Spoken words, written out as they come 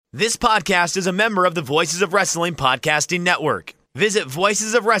This podcast is a member of the Voices of Wrestling Podcasting Network. Visit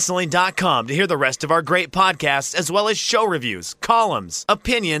voicesofwrestling.com to hear the rest of our great podcasts, as well as show reviews, columns,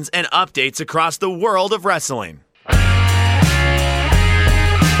 opinions, and updates across the world of wrestling.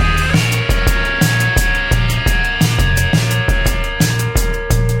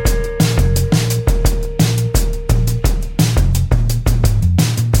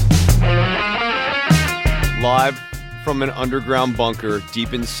 Live from an underground bunker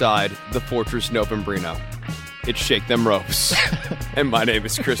deep inside the Fortress Novembrino. It's Shake Them Ropes. And my name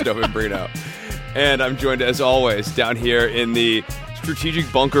is Chris Novembrino. And I'm joined, as always, down here in the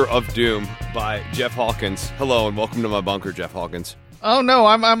strategic bunker of doom by Jeff Hawkins. Hello, and welcome to my bunker, Jeff Hawkins. Oh, no,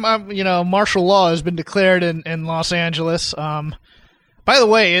 I'm martial law has been declared in Los Angeles. By the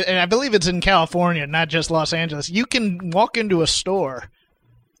way, and I believe it's in California, not just Los Angeles, you can walk into a store,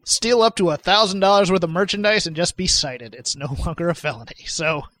 steal up to $1,000 worth of merchandise, and just be cited. It's no longer a felony.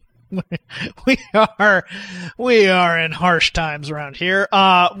 So we are in harsh times around here.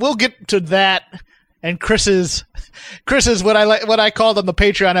 We'll get to that. And Chris is what I called on the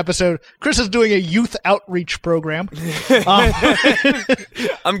Patreon episode. Chris is doing a youth outreach program. I'm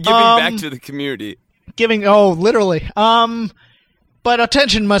giving back to the community. Literally. But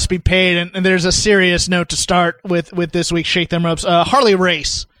attention must be paid, and there's a serious note to start with this week's Shake Them Ropes. Harley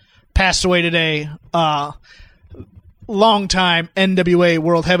Race passed away today. Longtime NWA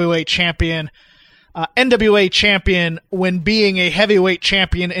World Heavyweight Champion. NWA champion, when being a heavyweight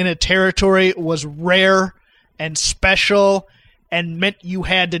champion in a territory, was rare and special and meant you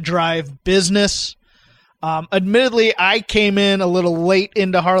had to drive business. Admittedly, I came in a little late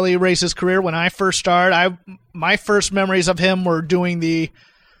into Harley Race's career when I first started. My first memories of him were doing the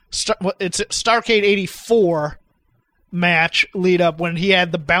Starrcade 84 match lead up when he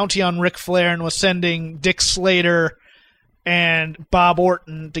had the bounty on Ric Flair and was sending Dick Slater and Bob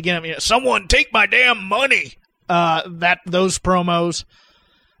Orton to get him, someone take my damn money. Those promos.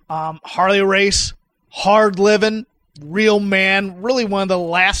 Harley Race, hard living, real man, really one of the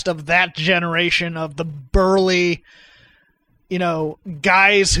last of that generation of the burly,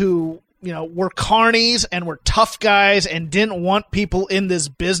 guys who, were carnies and were tough guys and didn't want people in this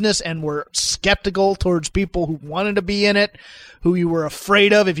business and were skeptical towards people who wanted to be in it, who you were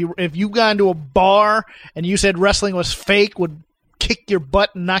afraid of. If you got into a bar and you said wrestling was fake, would kick your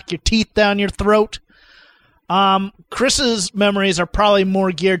butt and knock your teeth down your throat. Chris's memories are probably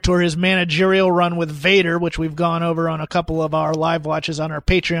more geared toward his managerial run with Vader, which we've gone over on a couple of our live watches on our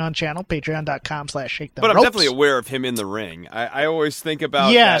Patreon channel, patreon.com/ShakeTheMropes. But I'm definitely aware of him in the ring. I always think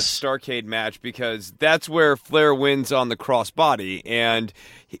about that Starrcade match because that's where Flair wins on the crossbody. And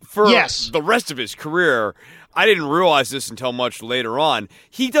for the rest of his career, I didn't realize this until much later on.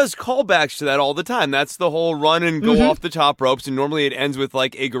 He does callbacks to that all the time. That's the whole run and go off the top ropes, and normally it ends with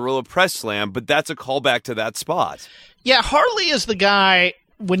like a gorilla press slam, but that's a callback to that spot. Yeah, Harley is the guy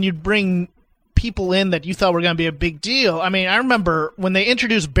when you bring people in that you thought were going to be a big deal. I mean, I remember when they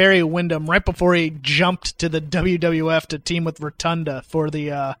introduced Barry Windham right before he jumped to the WWF to team with Rotunda for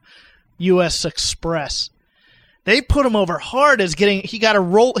the U.S. Express. They put him over hard as he got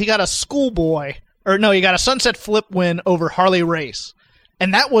a schoolboy. Or no, he got a sunset flip win over Harley Race.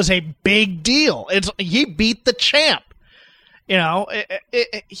 And that was a big deal. He beat the champ. He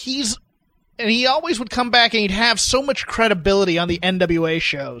always would come back and he'd have so much credibility on the NWA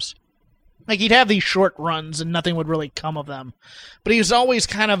shows. Like, he'd have these short runs and nothing would really come of them. But he was always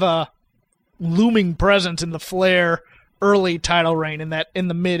kind of a looming presence in the Flair early title reign in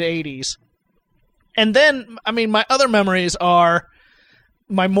the mid-'80s. And then, my other memories are...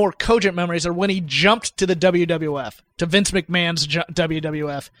 My more cogent memories are when he jumped to the WWF, to Vince McMahon's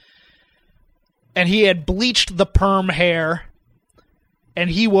WWF, and he had bleached the perm hair, and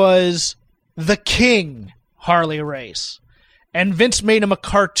he was the king Harley Race. And Vince made him a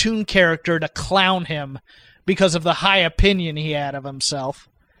cartoon character to clown him because of the high opinion he had of himself.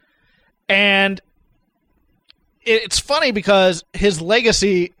 And it's funny because his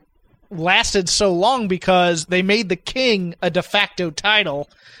legacy lasted so long because they made the King a de facto title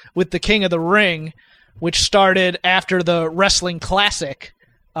with the King of the Ring, which started after the Wrestling Classic,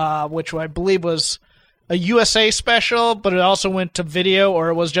 which I believe was a USA special, but it also went to video, or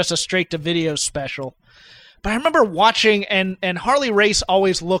it was just a straight-to-video special. But I remember watching, and Harley Race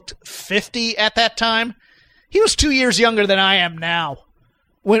always looked 50 at that time. He was 2 years younger than I am now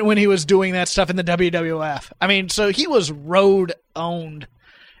when he was doing that stuff in the WWF. So he was road-owned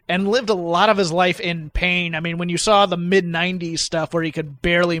and lived a lot of his life in pain. When you saw the mid-'90s stuff where he could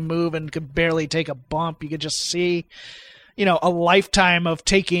barely move and could barely take a bump, you could just see a lifetime of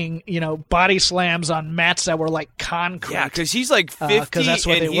taking, body slams on mats that were like concrete. Yeah, because he's like 50 that's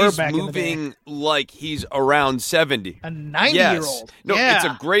what and they were he's back moving in the day. like he's around 70. A 90-year-old. Yes. No, yeah. It's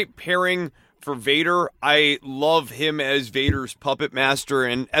a great pairing for Vader. I love him as Vader's puppet master,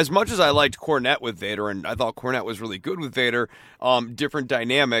 and as much as I liked Cornette with Vader, and I thought Cornette was really good with Vader, different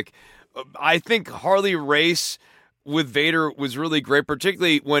dynamic, I think Harley Race with Vader was really great,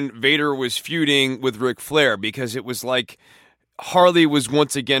 particularly when Vader was feuding with Ric Flair, because it was like Harley was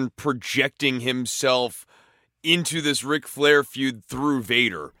once again projecting himself into this Ric Flair feud through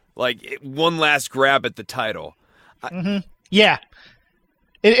Vader. Like, one last grab at the title. Yeah.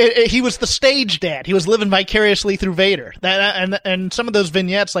 He was the stage dad. He was living vicariously through Vader. And some of those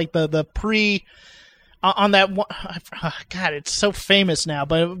vignettes, like the pre... on that one, God, it's so famous now.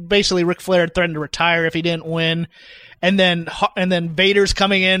 But basically, Ric Flair threatened to retire if he didn't win, and then Vader's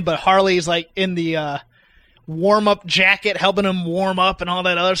coming in, but Harley's like in the warm up jacket, helping him warm up and all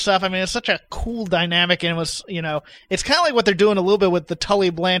that other stuff. I mean, it's such a cool dynamic, and it was it's kind of like what they're doing a little bit with the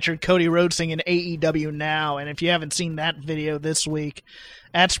Tully Blanchard Cody Rhodes thing in AEW now. And if you haven't seen that video this week,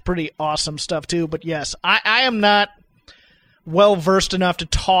 that's pretty awesome stuff too. But yes, I am not well versed enough to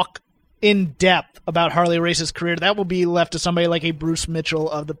talk in depth about Harley Race's career. That will be left to somebody like a Bruce Mitchell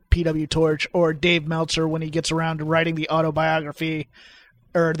of the PW Torch, or Dave Meltzer when he gets around to writing the autobiography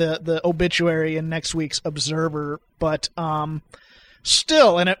or the obituary in next week's Observer. But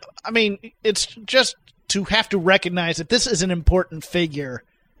still, and it's just to have to recognize that this is an important figure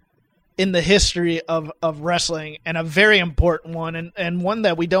in the history of wrestling, and a very important one, and one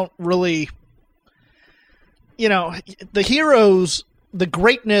that we don't really, the heroes, the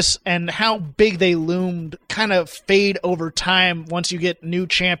greatness and how big they loomed kind of fade over time once you get new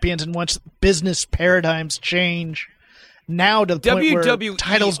champions and once business paradigms change. Now to the point where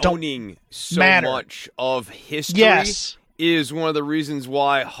titles don't owning so matter. Much of history Yes. is one of the reasons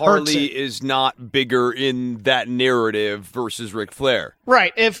why Harley is not bigger in that narrative versus Ric Flair.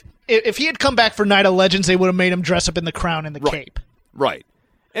 Right. If he had come back for Night of Legends, they would have made him dress up in the crown and the cape. Right.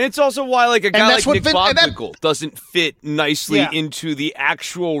 And it's also why like a guy like Nick Bockwinkel doesn't fit nicely into the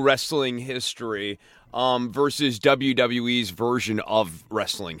actual wrestling history versus WWE's version of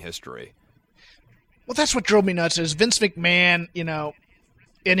wrestling history. Well, that's what drove me nuts is Vince McMahon,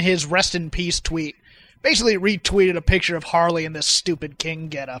 in his rest in peace tweet, basically retweeted a picture of Harley in this stupid King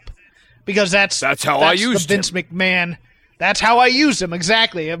getup. Because that's how I used the Vince McMahon. That's how I used him,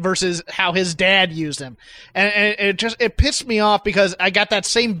 exactly, versus how his dad used him. And it pissed me off because I got that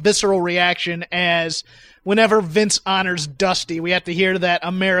same visceral reaction as whenever Vince honors Dusty. We have to hear that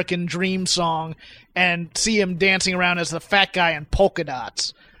American Dream song and see him dancing around as the fat guy in polka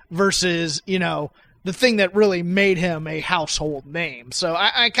dots versus, the thing that really made him a household name. So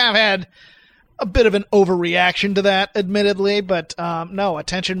I kind of had a bit of an overreaction to that, admittedly, but no,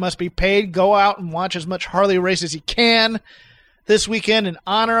 attention must be paid. Go out and watch as much Harley Race as you can this weekend in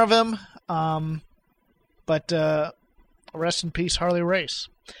honor of him. But rest in peace, Harley Race.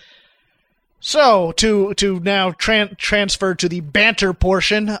 So to now transfer to the banter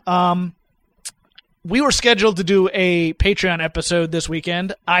portion. We were scheduled to do a Patreon episode this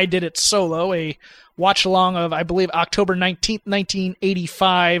weekend. I did it solo, a watch-along of, I believe, October 19th,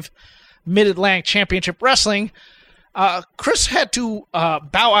 1985, Mid-Atlantic Championship Wrestling. Chris had to bow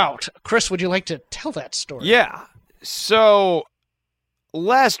out. Chris, would you like to tell that story? Yeah. So,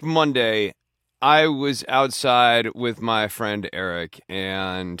 last Monday, I was outside with my friend Eric,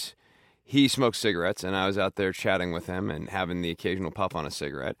 and he smokes cigarettes, and I was out there chatting with him and having the occasional puff on a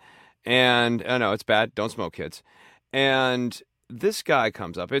cigarette. And I know it's bad. Don't smoke, kids. And this guy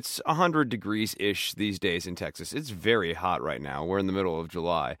comes up. It's 100 degrees-ish these days in Texas. It's very hot right now. We're in the middle of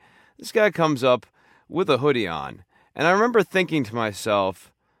July. This guy comes up with a hoodie on. And I remember thinking to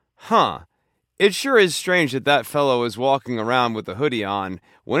myself, it sure is strange that fellow is walking around with a hoodie on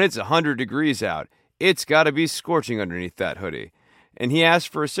when it's 100 degrees out. It's got to be scorching underneath that hoodie. And he asked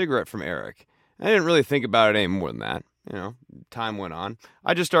for a cigarette from Eric. I didn't really think about it any more than that. Time went on.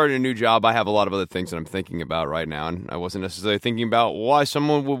 I just started a new job. I have a lot of other things that I'm thinking about right now, and I wasn't necessarily thinking about why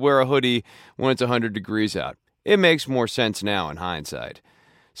someone would wear a hoodie when it's 100 degrees out. It makes more sense now in hindsight.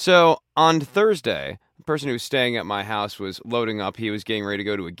 So, on Thursday, the person who was staying at my house was loading up. He was getting ready to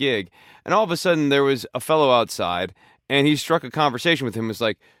go to a gig, and all of a sudden there was a fellow outside, and he struck a conversation with him. It was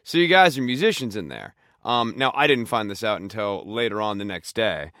like, so you guys are musicians in there. Now, I didn't find this out until later on the next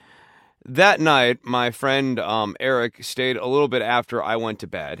day. That night, my friend Eric stayed a little bit after I went to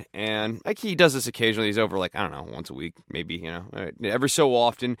bed, and like he does this occasionally. He's over like, I don't know, once a week, maybe, every so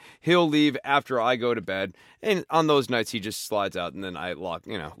often. He'll leave after I go to bed, and on those nights he just slides out, and then I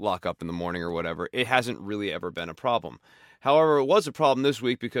lock up in the morning or whatever. It hasn't really ever been a problem. However, it was a problem this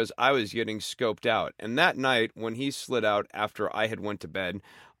week because I was getting scoped out. And that night, when he slid out after I had went to bed,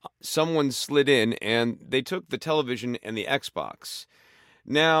 someone slid in and they took the television and the Xbox.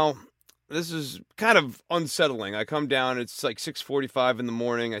 Now, this is kind of unsettling. I come down, it's like 6:45 in the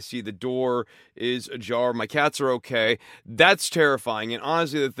morning. I see the door is ajar. My cats are okay. That's terrifying. And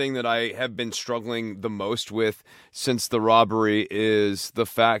honestly, the thing that I have been struggling the most with since the robbery is the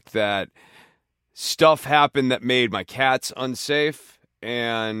fact that stuff happened that made my cats unsafe.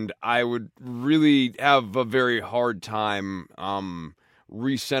 And I would really have a very hard time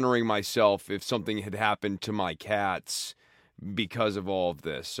recentering myself if something had happened to my cats because of all of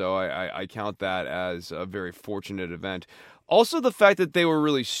this. So I count that as a very fortunate event. Also, the fact that they were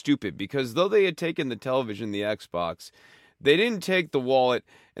really stupid, because though they had taken the television, the Xbox, they didn't take the wallet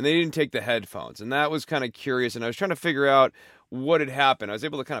and they didn't take the headphones. And that was kind of curious. And I was trying to figure out what had happened. I was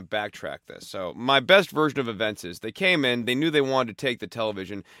able to kind of backtrack this. So my best version of events is they came in, they knew they wanted to take the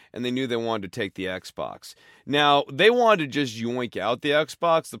television, and they knew they wanted to take the Xbox. Now, they wanted to just yoink out the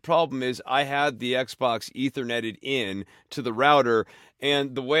Xbox. The problem is I had the Xbox Etherneted in to the router,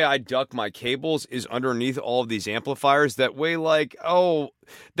 and the way I duck my cables is underneath all of these amplifiers that weigh like,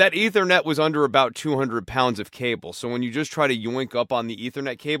 that Ethernet was under about 200 pounds of cable. So when you just try to yoink up on the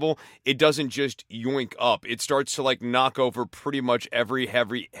Ethernet cable, it doesn't just yoink up. It starts to like knock over pretty much every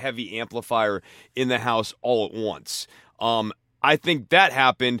heavy amplifier in the house all at once. I think that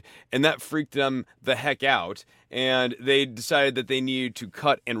happened, and that freaked them the heck out, and they decided that they needed to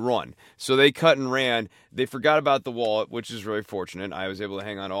cut and run. So they cut and ran. They forgot about the wallet, which is really fortunate. I was able to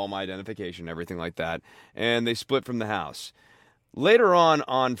hang on to all my identification, everything like that, and they split from the house. Later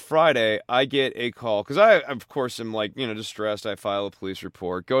on Friday, I get a call, because I, of course, am like, distressed. I file a police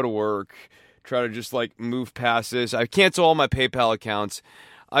report, go to work, try to just like move past this. I cancel all my PayPal accounts.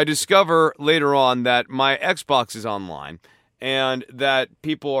 I discover later on that my Xbox is online, and that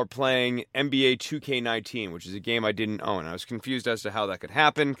people are playing NBA 2K19, which is a game I didn't own. I was confused as to how that could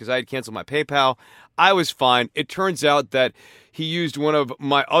happen because I had canceled my PayPal. I was fine. It turns out that he used one of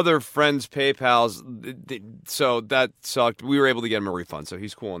my other friend's PayPals, so that sucked. We were able to get him a refund, so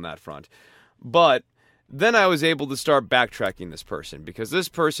he's cool on that front. But then I was able to start backtracking this person, because this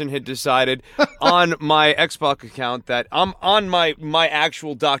person had decided on my Xbox account that on my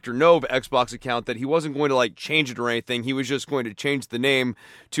actual Dr. Nove Xbox account that he wasn't going to like change it or anything. He was just going to change the name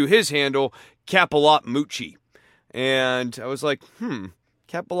to his handle, Capalot Mucci. And I was like,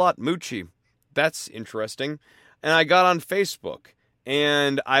 Capalot Mucci. That's interesting. And I got on Facebook,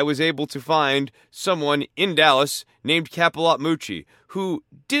 and I was able to find someone in Dallas named Capalot Mucci, who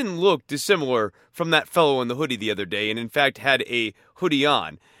didn't look dissimilar from that fellow in the hoodie the other day, and in fact had a hoodie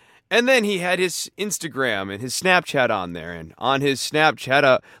on. And then he had his Instagram and his Snapchat on there, and on his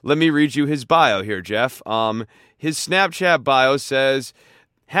Snapchat, let me read you his bio here, Jeff. His Snapchat bio says,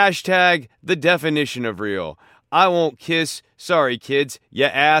 # the definition of real. I won't kiss, sorry kids, ya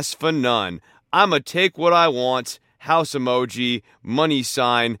ass for none. I'ma take what I want, house emoji, money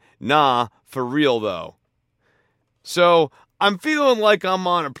sign, nah, for real though. So, I'm feeling like I'm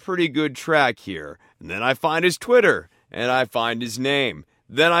on a pretty good track here. And then I find his Twitter, and I find his name.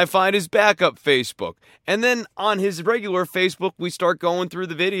 Then I find his backup Facebook. And then on his regular Facebook, we start going through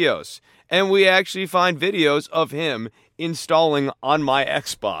the videos. And we actually find videos of him installing on my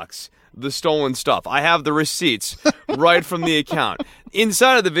Xbox the stolen stuff. I have the receipts right from the account.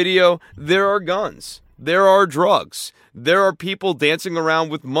 Inside of the video, there are guns. There are drugs. There are people dancing around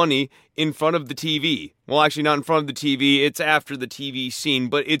with money in front of the TV. Well, actually, not in front of the TV. It's after the TV scene,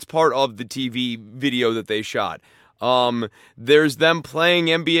 but it's part of the TV video that they shot. There's them playing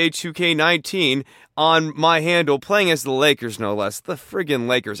NBA 2K19 on my handle, playing as the Lakers, no less. The friggin'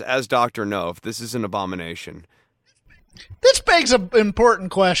 Lakers as Dr. Nove. This is an abomination. This begs an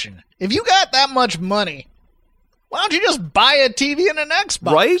important question. If you got that much money, why don't you just buy a TV and an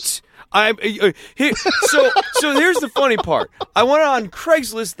Xbox? Right? So here's the funny part. I went on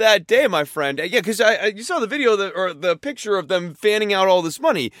Craigslist that day, my friend. Yeah, because you saw the video or the picture of them fanning out all this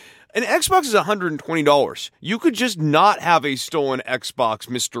money. An Xbox is $120. You could just not have a stolen Xbox,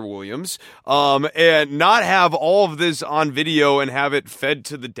 Mr. Williams, and not have all of this on video and have it fed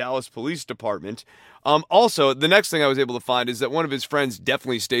to the Dallas Police Department. Also, the next thing I was able to find is that one of his friends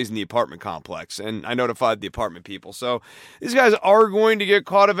definitely stays in the apartment complex, and I notified the apartment people. So these guys are going to get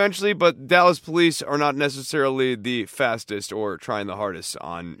caught eventually, but Dallas police are not necessarily the fastest or trying the hardest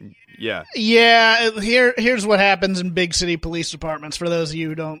on, yeah. Yeah, here's what happens in big city police departments, for those of you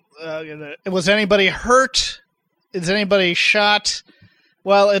who don't, was anybody hurt? Is anybody shot?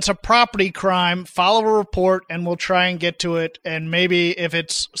 Well, it's a property crime. File a report, and we'll try and get to it. And maybe if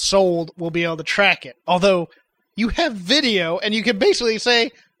it's sold, we'll be able to track it. Although, You have video, and you can basically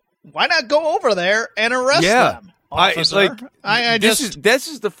say, why not go over there and arrest them, officer? This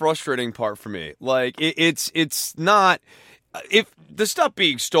is the frustrating part for me. Like, it's not... If the stuff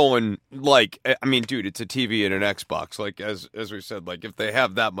being stolen, like, I mean, dude, it's a TV and an Xbox. Like, as we said, like, if they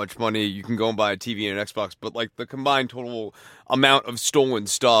have that much money, you can go and buy a TV and an Xbox. But, like, the combined total amount of stolen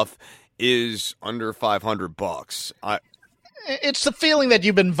stuff is under $500. It's the feeling that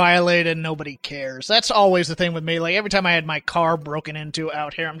you've been violated and nobody cares. That's always the thing with me. Like, every time I had my car broken into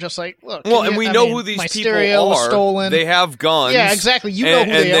out here, I'm just like, look. Well, and we know who these people are. Stolen. They have guns. Yeah, exactly. You know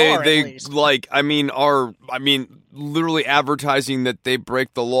who they are, they at least. Like, literally advertising that they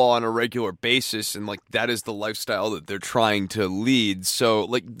break the law on a regular basis, and, like, that is the lifestyle that they're trying to lead. So,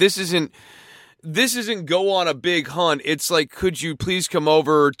 like, this isn't go on a big hunt. It's like, could you please come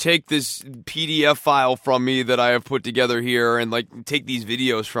over, take this PDF file from me that I have put together here, and, like, take these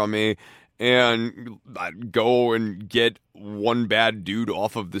videos from me, and go and get one bad dude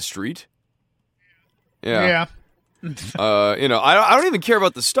off of the street? Yeah. I don't even care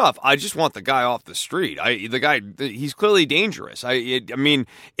about the stuff. I just want the guy off the street. He's clearly dangerous. I mean,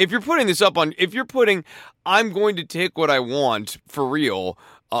 if you're putting this up on, I'm going to take what I want for real.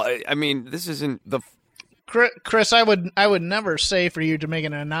 I mean, this isn't the... Chris, I would never say for you to make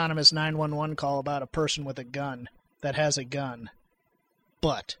an anonymous 911 call about a person with a gun that has a gun.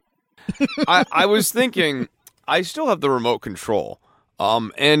 But... I was thinking, I still have the remote control.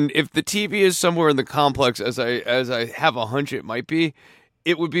 And if the TV is somewhere in the complex, as I have a hunch it might be,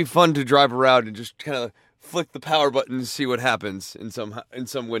 it would be fun to drive around and just kind of flick the power button and see what happens in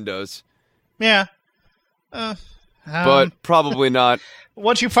some windows. Yeah. But probably not.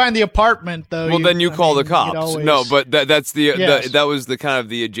 Once you find the apartment, though. Well, then you call the cops. Always... No, but that's yes. that was the kind of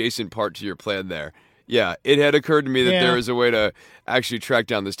the adjacent part to your plan there. Yeah, it had occurred to me that there is a way to actually track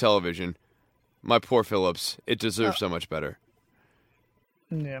down this television. My poor Phillips. It deserves so much better.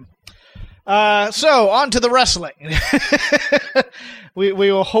 Yeah. So, on to the wrestling. We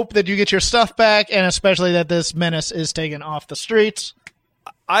will hope that you get your stuff back, and especially that this menace is taken off the streets.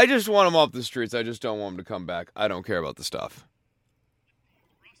 I just want him off the streets. I just don't want him to come back. I don't care about the stuff.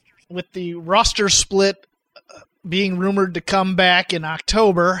 With the roster split being rumored to come back in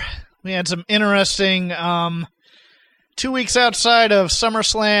October, we had some interesting 2 weeks outside of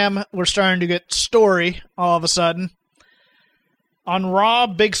SummerSlam. We're starting to get story all of a sudden. On Raw,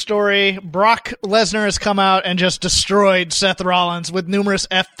 big story, Brock Lesnar has come out and just destroyed Seth Rollins with numerous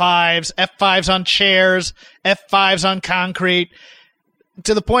F5s on chairs, F5s on concrete,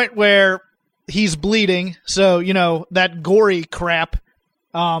 to the point where he's bleeding. So, that gory crap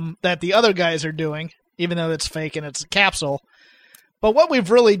that the other guys are doing, even though it's fake and it's a capsule. But what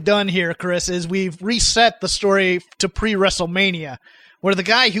we've really done here, Chris, is we've reset the story to pre-WrestleMania, where the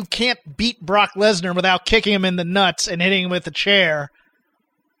guy who can't beat Brock Lesnar without kicking him in the nuts and hitting him with a chair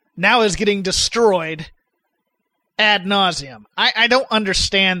now is getting destroyed ad nauseum. I don't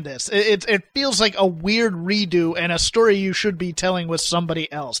understand this. It feels like a weird redo and a story you should be telling with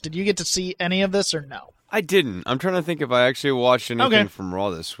somebody else. Did you get to see any of this or no? I didn't. I'm trying to think if I actually watched anything from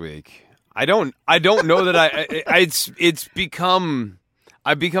Raw this week. I don't know that I've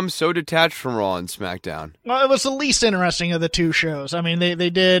become so detached from Raw and SmackDown. Well, it was the least interesting of the two shows. I mean, they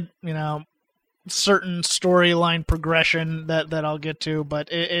did, certain storyline progression that I'll get to,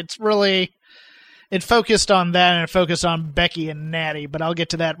 but it's really... It focused on that, and it focused on Becky and Natty, but I'll get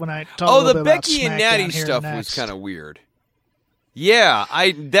to that when I talk a little bit about SmackDown. Oh, the Becky and Natty stuff was kind of weird. Yeah,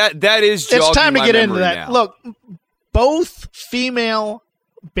 that is jogging It's time to get into that. Now. Look, both female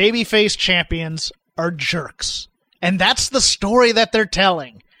babyface champions are jerks. And that's the story that they're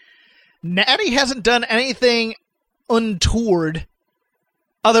telling. Natty hasn't done anything untoward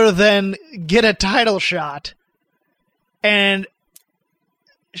other than get a title shot. And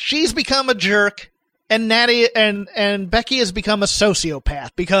she's become a jerk, and Natty and Becky has become a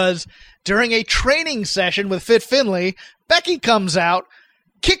sociopath because during a training session with Fit Finlay, Becky comes out,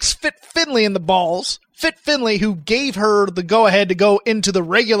 kicks Fit Finlay in the balls, Fit Finlay, who gave her the go-ahead to go into the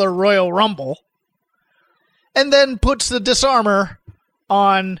regular Royal Rumble, and then puts the disarmor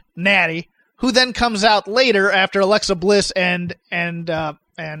on Natty, who then comes out later after Alexa Bliss and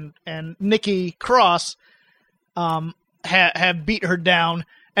Nikki Cross have beat her down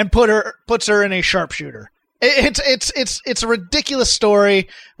and puts her in a sharpshooter. It's a ridiculous story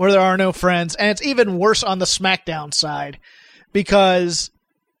where there are no friends, and it's even worse on the SmackDown side because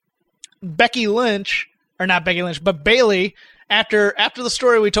Bayley, after the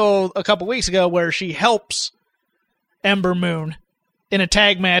story we told a couple weeks ago where she helps Ember Moon in a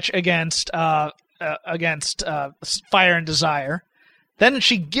tag match against Fire and Desire, then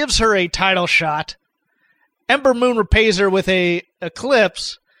she gives her a title shot, Ember Moon repays her with a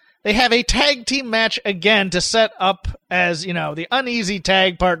Eclipse. They have a tag team match again to set up as, the uneasy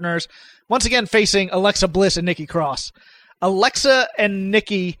tag partners, once again facing Alexa Bliss and Nikki Cross. Alexa and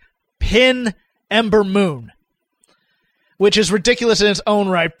Nikki pin Ember Moon, which is ridiculous in its own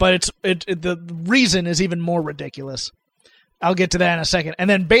right, but the reason is even more ridiculous. I'll get to that in a second. And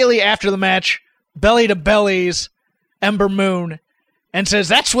then Bayley, after the match, belly to bellies Ember Moon and says,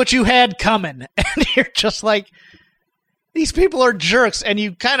 "That's what you had coming." And you're just like, these people are jerks. And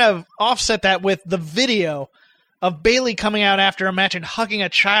you kind of offset that with the video of Bayley coming out after a match and hugging a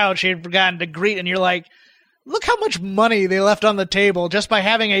child she had forgotten to greet. And you're like, look how much money they left on the table just by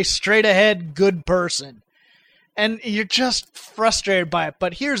having a straight-ahead good person. And you're just frustrated by it.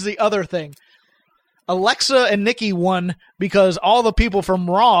 But here's the other thing. Alexa and Nikki won because all the people from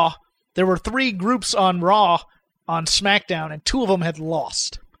Raw, there were 3 groups on Raw on SmackDown, and 2 of them had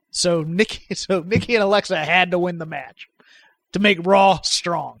lost. So Nikki and Alexa had to win the match to make Raw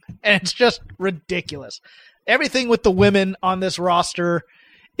strong. And it's just ridiculous. Everything with the women on this roster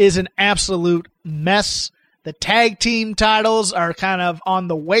is an absolute mess. The tag team titles are kind of on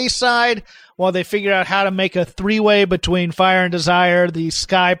the wayside while they figure out how to make a 3-way between Fire and Desire, the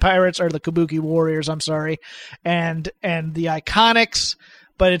Sky Pirates, or the Kabuki Warriors, and the Iconics,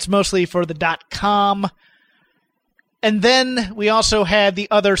 but it's mostly for the .com. And then we also had the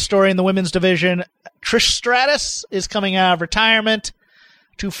other story in the women's division. Trish Stratus is coming out of retirement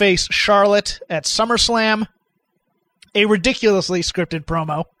to face Charlotte at SummerSlam. A ridiculously scripted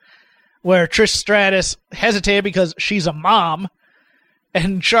promo where Trish Stratus hesitated because she's a mom,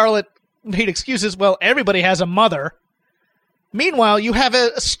 and Charlotte made excuses. Well, everybody has a mother. Meanwhile, you have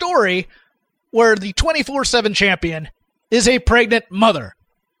a story where the 24/7 champion is a pregnant mother.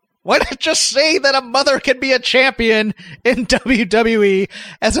 Why not just say that a mother can be a champion in WWE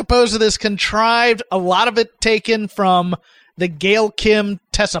as opposed to this contrived, a lot of it taken from the Gail Kim,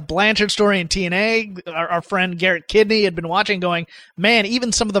 Tessa Blanchard story in TNA. Our friend Garrett Kidney had been watching going, man,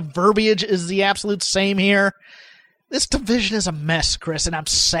 even some of the verbiage is the absolute same here. This division is a mess, Chris, and I'm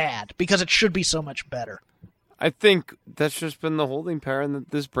sad because it should be so much better. I think that's just been the holding pattern that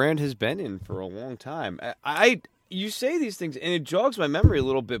this brand has been in for a long time. You say these things, and it jogs my memory a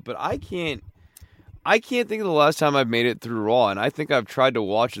little bit, but I can't think of the last time I've made it through Raw, and I think I've tried to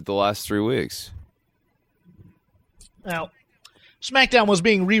watch it the last 3 weeks. Now, SmackDown was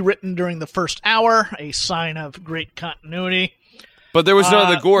being rewritten during the first hour, a sign of great continuity. But there was none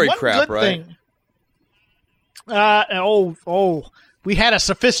of the gory crap, right? We had a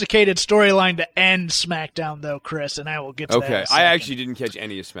sophisticated storyline to end SmackDown, though, Chris, and I will get to that in a second. I actually didn't catch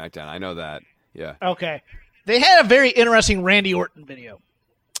any of SmackDown. I know that. Yeah. Okay. They had a very interesting Randy Orton video,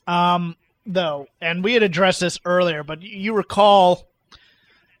 though, and we had addressed this earlier, but you recall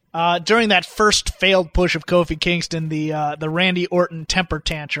during that first failed push of Kofi Kingston, the Randy Orton temper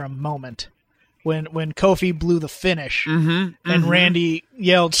tantrum moment when Kofi blew the finish and Randy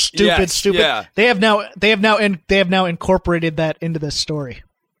yelled "stupid, stupid." Yeah. They have now incorporated that into this story.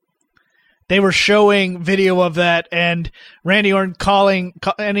 They were showing video of that, and Randy Orton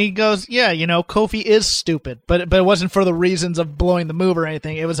and he goes, "Yeah, Kofi is stupid, but it wasn't for the reasons of blowing the move or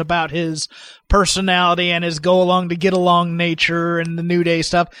anything. It was about his personality and his go along to get along nature and the New Day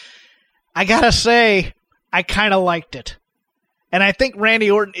stuff." I gotta say, I kind of liked it, and I think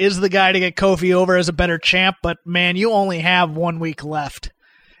Randy Orton is the guy to get Kofi over as a better champ. But man, you only have 1 week left.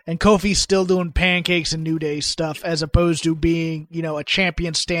 And Kofi's still doing pancakes and New Day stuff as opposed to being, a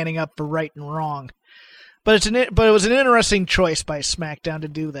champion standing up for right and wrong. But it was an interesting choice by SmackDown to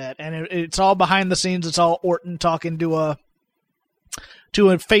do that. And it's all behind the scenes. It's all Orton talking to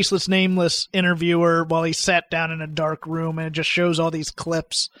a faceless, nameless interviewer while he sat down in a dark room, and it just shows all these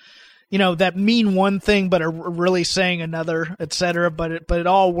clips, that mean one thing but are really saying another, etc. But it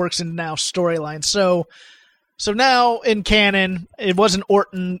all works into now storyline. So now, in canon, it wasn't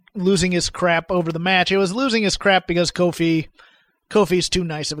Orton losing his crap over the match. It was losing his crap because Kofi's too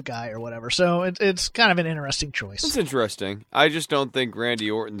nice of a guy or whatever. So it's kind of an interesting choice. It's interesting. I just don't think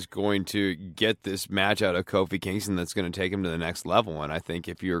Randy Orton's going to get this match out of Kofi Kingston that's going to take him to the next level. And I think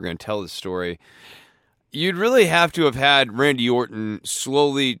if you were going to tell this story, you'd really have to have had Randy Orton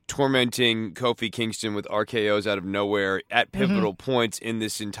slowly tormenting Kofi Kingston with RKOs out of nowhere at pivotal points in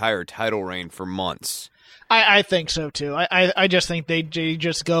this entire title reign for months. I think so, too. I just think they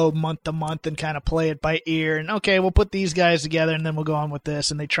just go month to month and kind of play it by ear. And, okay, we'll put these guys together, and then we'll go on with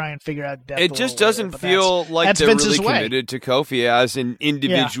this. And they try and figure out depth. It just doesn't feel like they're really committed to Kofi as an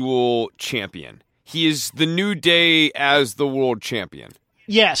individual champion. He is the New Day as the world champion.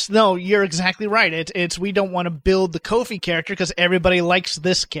 Yes. No, you're exactly right. It's we don't want to build the Kofi character because everybody likes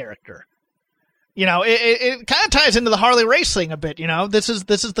this character. You know, it kind of ties into the Harley Race thing a bit. You know, this is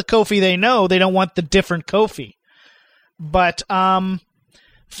the Kofi they know. They don't want the different Kofi. But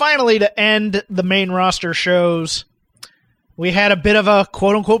finally, to end the main roster shows, we had a bit of a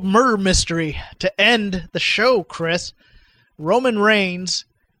quote-unquote murder mystery to end the show, Chris. Roman Reigns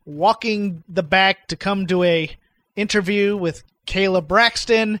walking the back to come to a interview with Kayla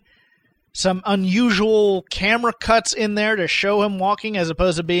Braxton. Some unusual camera cuts in there to show him walking as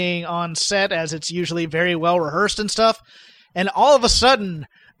opposed to being on set, as it's usually very well rehearsed and stuff. And all of a sudden,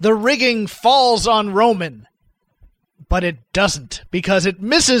 the rigging falls on Roman. But it doesn't, because it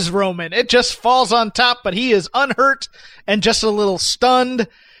misses Roman. It just falls on top, but he is unhurt and just a little stunned.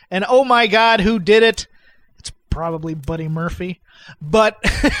 And oh my God, who did it? It's probably Buddy Murphy. But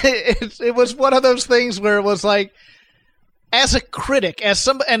it was one of those things where it was like, as a critic, and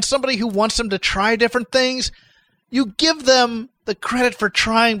somebody who wants them to try different things, you give them the credit for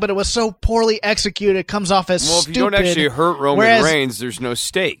trying, but it was so poorly executed, it comes off as stupid. Well, if you don't actually hurt Roman Reigns, there's no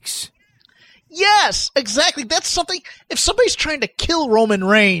stakes. Yes, exactly. That's something. If somebody's trying to kill Roman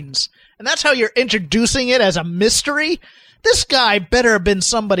Reigns, and that's how you're introducing it as a mystery, this guy better have been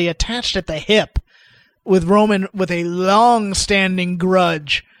somebody attached at the hip with Roman with a long-standing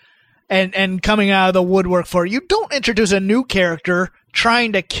grudge and coming out of the woodwork for it. You don't introduce a new character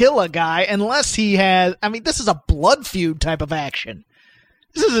trying to kill a guy unless he has... I mean, this is a blood feud type of action.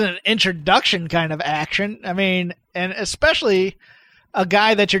 This isn't an introduction kind of action. I mean, and especially a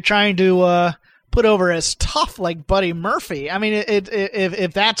guy that you're trying to put over as tough like Buddy Murphy. I mean,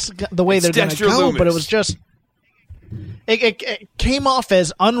 if that's the way they're going to go, Loomis. But it was just... It came off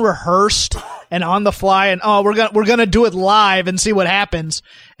as unrehearsed and on the fly, and we're gonna do it live and see what happens.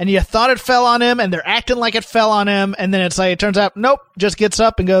 And you thought it fell on him, and they're acting like it fell on him, and then it's like it turns out, nope, just gets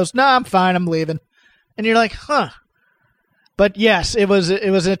up and goes, "No, I'm fine, I'm leaving." And you're like, huh. But yes, it was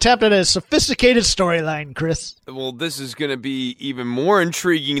an attempt at a sophisticated storyline, Chris. Well, this is going to be even more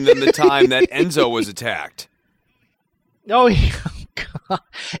intriguing than the time that Enzo was attacked. Oh, God.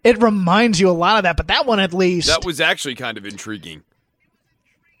 It reminds you a lot of that, but that one at least. That was actually kind of intriguing.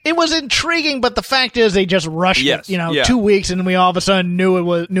 It was intriguing, but the fact is they just rushed it. 2 weeks, and we all of a sudden knew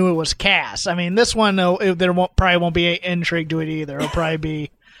it was Cass. I mean, this one there probably won't be an intrigue to it either. It'll probably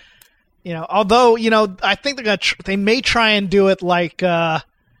be, although I think they may try and do it like the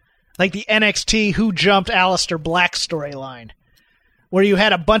NXT Who Jumped Aleister Black storyline, where you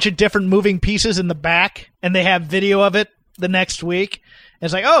had a bunch of different moving pieces in the back, and they have video of it the next week. And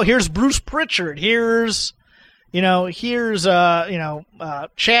it's like, oh, here's Bruce Pritchard. Here's Chad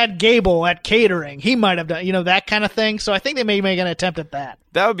Gable at catering. He might have done, that kind of thing. So I think they may make an attempt at that.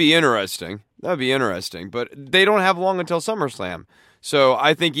 That would be interesting. But they don't have long until SummerSlam. So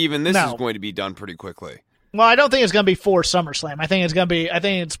I think even this is going to be done pretty quickly. Well, I don't think it's going to be for SummerSlam. I think it's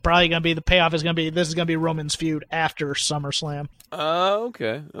probably going to be, the payoff is going to be, this is going to be Roman's feud after SummerSlam.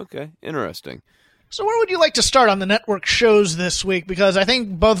 Okay. Interesting. So where would you like to start on the network shows this week? Because I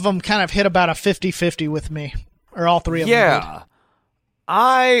think both of them kind of hit about a 50-50 with me. Or all three of them. Yeah.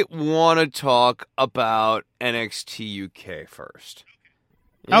 I want to talk about NXT UK first.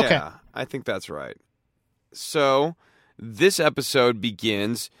 Yeah, okay. I think that's right. So, this episode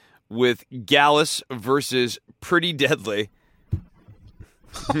begins with Gallus versus Pretty Deadly.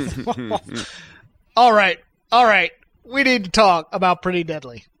 All right. We need to talk about Pretty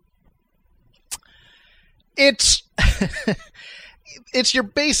Deadly. It's your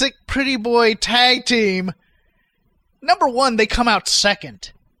basic pretty boy tag team. Number one, they come out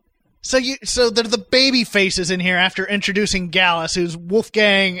second. So they're the baby faces in here after introducing Gallus, who's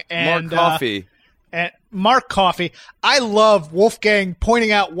Wolfgang and Mark Coffey. I love Wolfgang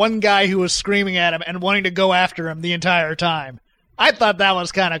pointing out one guy who was screaming at him and wanting to go after him the entire time. I thought that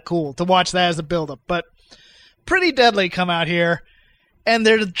was kind of cool to watch that as a build-up. But Pretty Deadly come out here, and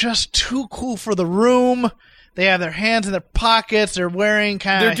they're just too cool for the room. They have their hands in their pockets. They're wearing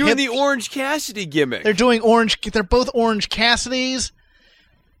kind of... They're doing the Orange Cassidy gimmick. They're doing They're both Orange Cassidys.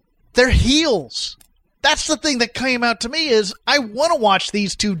 They're heels. That's the thing that came out to me is I want to watch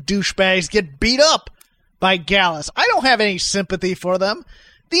these two douchebags get beat up by Gallus. I don't have any sympathy for them.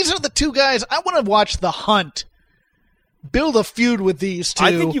 These are the two guys I want to watch The Hunt build a feud with these two.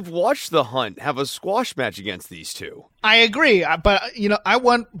 I think you've watched The Hunt have a squash match against these two. I agree, but I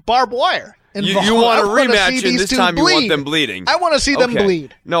want barbed wire. You want a rematch, and this time you want them bleeding. I want to see them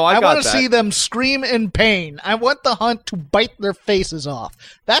bleed. No, I want to see them scream in pain. I want The Hunt to bite their faces off.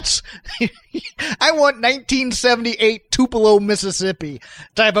 That's I want 1978 Tupelo, Mississippi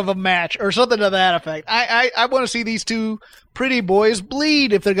type of a match or something to that effect. I want to see these two pretty boys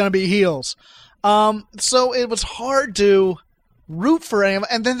bleed if they're going to be heels. So it was hard to root for anyone,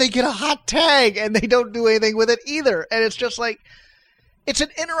 and then they get a hot tag and they don't do anything with it either. And it's just like, it's an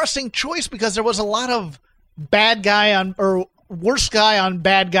interesting choice because there was a lot of bad guy on, or worst guy on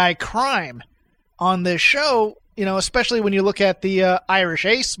bad guy crime on this show, especially when you look at the Irish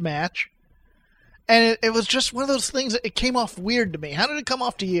Ace match. And it was just one of those things that it came off weird to me. How did it come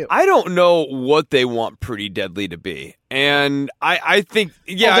off to you? I don't know what they want Pretty Deadly to be. And I think,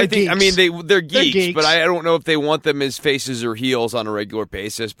 they're geeks, but I don't know if they want them as faces or heels on a regular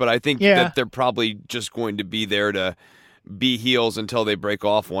basis. But I think that they're probably just going to be there to be heels until they break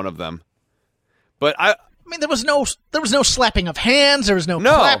off one of them. But I mean, there was no slapping of hands. There was no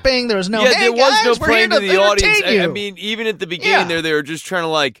clapping. There was no. Yeah, hey there guys, was no playing to the audience. You. I mean, even at the beginning, they were just trying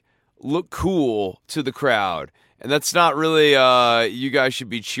to look cool to the crowd, and that's not really you guys should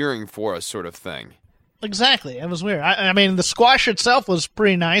be cheering for us sort of thing. Exactly, it was weird. I mean, the squash itself was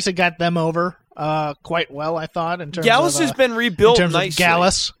pretty nice. It got them over quite well, I thought. In terms Gallus of, has been rebuilt in terms nicely. Of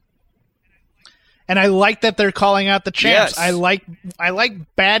Gallus. And I like that they're calling out the champs. Yes. I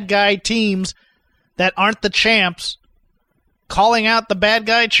like bad guy teams that aren't the champs calling out the bad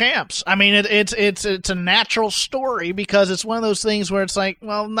guy champs. I mean, it's a natural story because it's one of those things where it's like,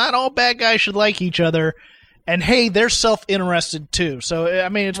 well, not all bad guys should like each other. And hey, they're self-interested too. So I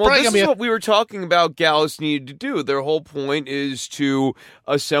mean, it's probably going to be what we were talking about. Gallus needed to do. Their whole point is to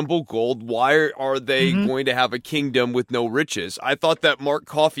assemble gold. Why are they going to have a kingdom with no riches? I thought that Mark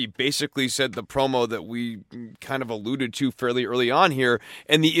Coffey basically said the promo that we kind of alluded to fairly early on here,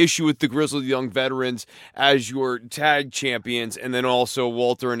 and the issue with the Grizzled Young Veterans as your tag champions, and then also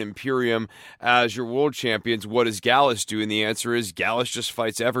Walter and Imperium as your world champions. What does Gallus do? And the answer is Gallus just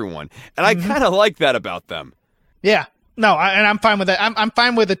fights everyone, and I kind of like that about them. Yeah, no, and I'm fine with that. I'm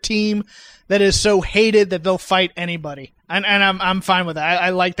fine with a team that is so hated that they'll fight anybody, and I'm fine with that. I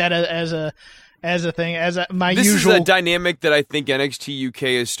like that as a thing, my this usual. This is a dynamic that I think NXT UK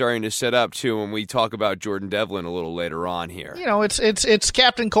is starting to set up too. When we talk about Jordan Devlin a little later on here, it's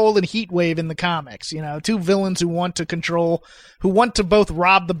Captain Cold and Heatwave in the comics. Two villains who want to both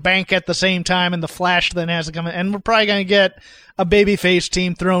rob the bank at the same time, and the Flash then has to come in, and we're probably going to get a babyface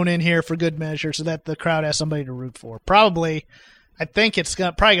team thrown in here for good measure so that the crowd has somebody to root for. Probably, I think it's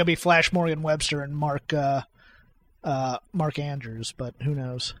probably going to be Flash Morgan Webster and Mark Andrews, but who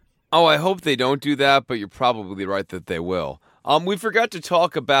knows? Oh, I hope they don't do that, but you're probably right that they will. We forgot to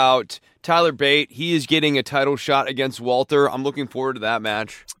talk about Tyler Bate. He is getting a title shot against Walter. I'm looking forward to that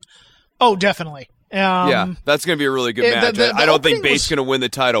match. Oh, definitely. Yeah, that's going to be a really good match. I don't think Bate's going to win the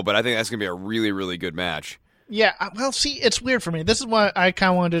title, but I think that's going to be a really, really good match. Yeah, well, see, it's weird for me. This is what I kind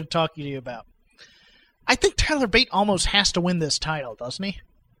of wanted to talk to you about. I think Tyler Bate almost has to win this title, doesn't he?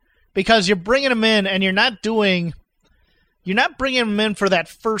 Because you're bringing him in, and you're not bringing him in for that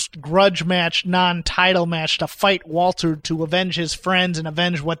first grudge match, non-title match to fight Walter to avenge his friends and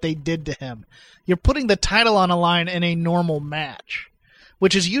avenge what they did to him. You're putting the title on a line in a normal match,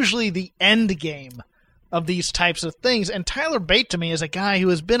 which is usually the end game of these types of things. And Tyler Bate, to me, is a guy who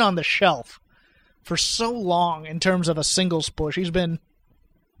has been on the shelf for so long in terms of a singles push. He's been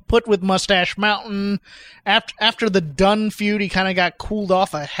put with Mustache Mountain. After the Dunn feud, he kind of got cooled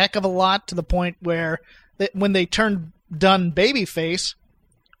off a heck of a lot to the point where when they turned Dunn babyface,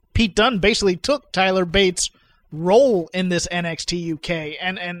 Pete Dunne basically took Tyler Bates' role in this NXT UK.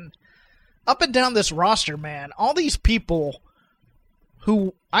 And up and down this roster, man, all these people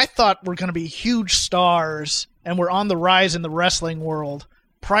who I thought were going to be huge stars and were on the rise in the wrestling world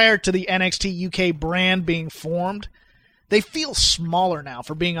prior to the NXT UK brand being formed, they feel smaller now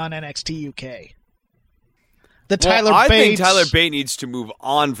for being on NXT UK. I think Tyler Bate needs to move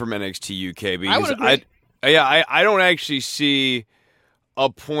on from NXT UK because I don't actually see a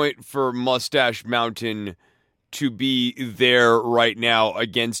point for Mustache Mountain to be there right now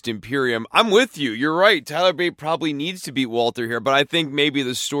against Imperium. I'm with you. You're right. Tyler Bate probably needs to beat Walter here, but I think maybe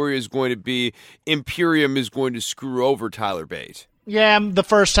the story is going to be Imperium is going to screw over Tyler Bate. Yeah, the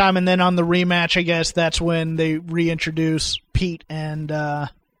first time, and then on the rematch, I guess that's when they reintroduce Pete and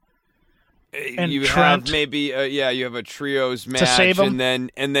you Trent. Have maybe you have a trios match,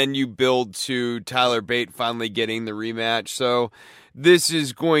 and then you build to Tyler Bate finally getting the rematch. So this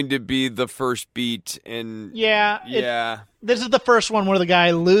is going to be the first beat, and this is the first one where the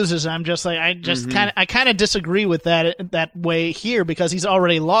guy loses. I'm just like, I kind of disagree with that way here because he's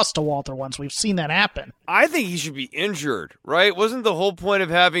already lost to Walter once. We've seen that happen. I think he should be injured, right? Wasn't the whole point of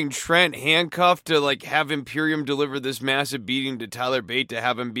having Trent handcuffed to have Imperium deliver this massive beating to Tyler Bate to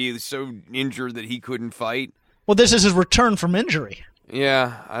have him be so injured that he couldn't fight? Well, this is his return from injury.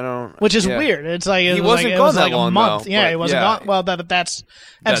 Yeah, I don't. Which is weird. It's like he wasn't gone that long, a month. Though, yeah, he wasn't gone. Well, that's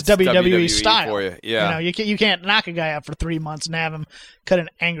WWE style. For you. Yeah, you can't knock a guy out for 3 months and have him cut an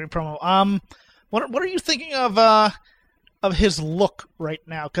angry promo. What are you thinking of his look right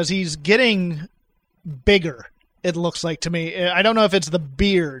now? Because he's getting bigger. It looks like to me. I don't know if it's the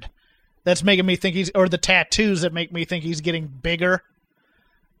beard that's making me think or the tattoos that make me think he's getting bigger.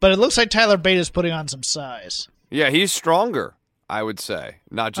 But it looks like Tyler Bate is putting on some size. Yeah, he's stronger, I would say.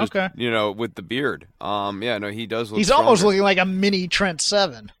 Not just, with the beard. He does look He's stronger. almost looking like a mini Trent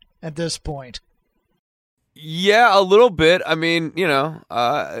Seven at this point. Yeah, a little bit. I mean,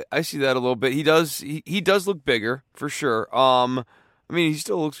 I see that a little bit. He does look bigger, for sure. He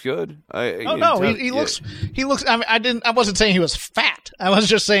still looks good. He looks. I mean, I wasn't saying he was fat. I was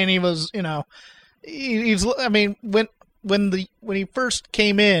just saying he was. He's. I mean, when he first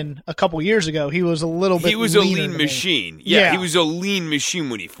came in a couple years ago, he was a little bit. He was a lean machine. Yeah, he was a lean machine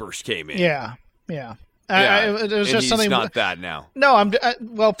when he first came in. Yeah. It was just something. He's not that now. No,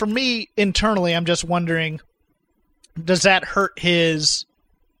 well, for me internally, I'm just wondering, does that hurt his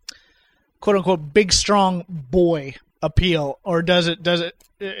quote unquote big strong boy appeal, or does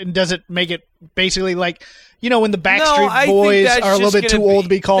it make it basically like, when the Backstreet Boys are a little bit too old to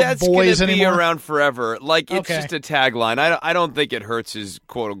be called boys anymore? Be around forever. Like, it's just a tagline. I don't think it hurts his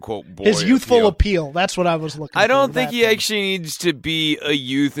quote unquote boy. His youthful appeal. That's what I was looking for. I don't think he actually needs to be a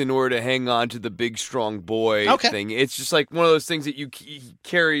youth in order to hang on to the big strong boy thing. It's just like one of those things that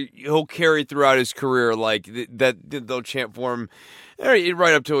he'll carry throughout his career, like that they'll chant for him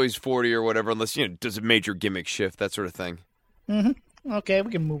right up till he's 40 or whatever, unless does a major gimmick shift, that sort of thing. Mm-hmm. Okay,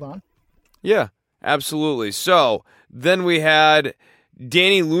 we can move on. Yeah. Absolutely. So then we had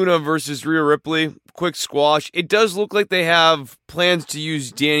Dani Luna versus Rhea Ripley. Quick squash. It does look like they have plans to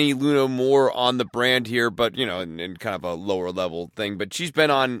use Dani Luna more on the brand here, but, in kind of a lower level thing. But she's been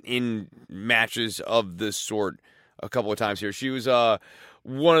in matches of this sort a couple of times here. She was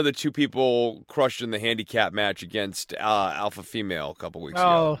one of the two people crushed in the handicap match against Alpha Female a couple weeks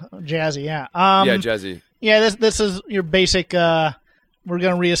ago. Oh, Jazzy, yeah. Yeah, Jazzy. Yeah, this is your basic... we're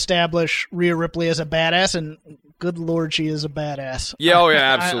going to reestablish Rhea Ripley as a badass, and good Lord, she is a badass. Yeah,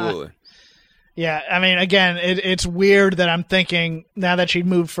 absolutely. I mean, again, it's weird that I'm thinking, now that she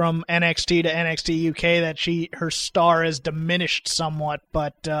moved from NXT to NXT UK, that her star has diminished somewhat,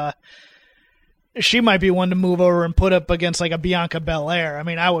 but she might be one to move over and put up against like a Bianca Belair. I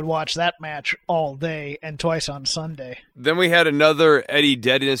mean, I would watch that match all day and twice on Sunday. Then we had another Eddie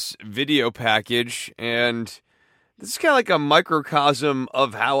Dennis video package, and... this is kind of like a microcosm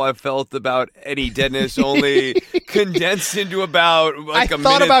of how I felt about Eddie Dennis, only condensed into about like a minute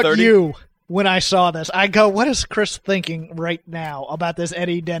 30. I thought about you when I saw this. I go, what is Chris thinking right now about this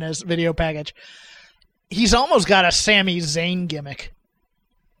Eddie Dennis video package? He's almost got a Sami Zayn gimmick.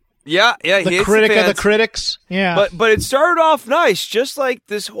 Yeah, the critic of the critics. Yeah, but it started off nice, just like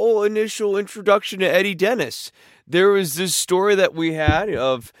this whole initial introduction to Eddie Dennis. There was this story that we had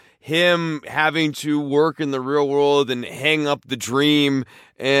of him having to work in the real world and hang up the dream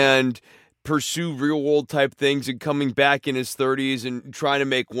and pursue real world type things, and coming back in his 30s and trying to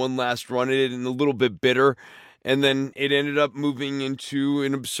make one last run at it, and a little bit bitter. And then it ended up moving into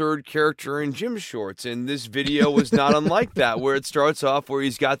an absurd character in gym shorts. And this video was not unlike that, where it starts off where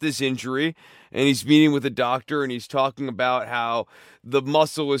he's got this injury and he's meeting with a doctor and he's talking about how the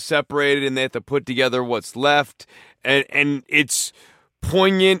muscle is separated and they have to put together what's left. And it's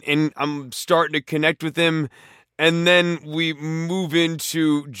poignant, and I'm starting to connect with him. And then we move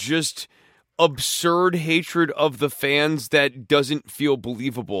into just absurd hatred of the fans that doesn't feel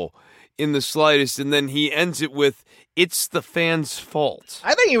believable in the slightest. And then he ends it with, it's the fans' fault.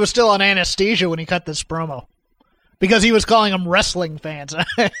 I think he was still on anesthesia when he cut this promo, because he was calling them wrestling fans,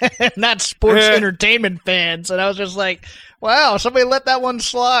 not sports entertainment fans. And I was just like, wow, somebody let that one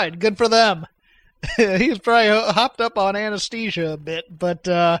slide. Good for them. He's probably hopped up on anesthesia a bit, but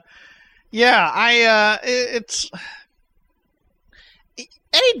it's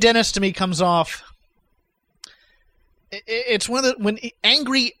Eddie Dennis to me comes off. It's one of the, when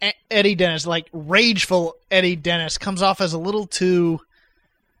angry Eddie Dennis, like rageful Eddie Dennis, comes off as a little too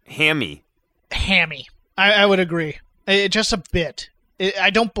hammy. I would agree. Just a bit. I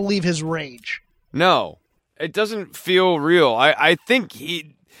don't believe his rage. No, it doesn't feel real. I think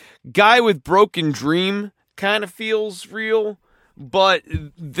Guy with Broken Dream kind of feels real, but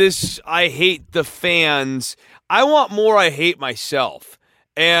this, I hate the fans. I want more I hate myself.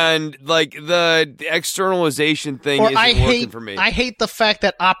 And, like, the externalization thing isn't working for me. I hate the fact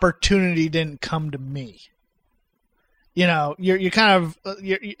that opportunity didn't come to me. you're kind of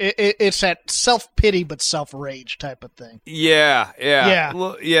it's that self-pity but self-rage type of thing. Yeah.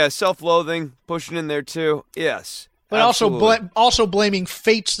 Self-loathing pushing in there too. Yes, but also blaming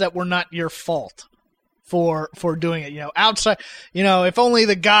fates that were not your fault for doing it. Outside. If only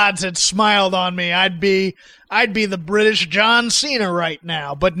the gods had smiled on me, I'd be the British John Cena right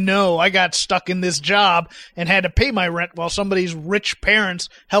now. But no, I got stuck in this job and had to pay my rent while somebody's rich parents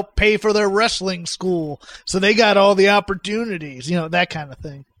helped pay for their wrestling school. So they got all the opportunities, that kind of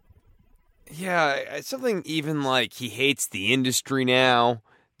thing. Yeah, something even like he hates the industry now,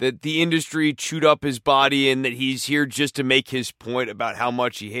 that the industry chewed up his body and that he's here just to make his point about how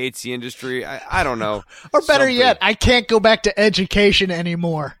much he hates the industry. I don't know. Or better yet, I can't go back to education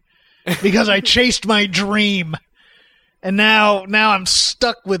anymore. Because I chased my dream, and now I'm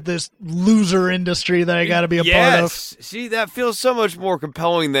stuck with this loser industry that I got to be a part of. See, that feels so much more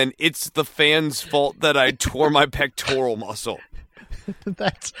compelling than it's the fans' fault that I tore my pectoral muscle.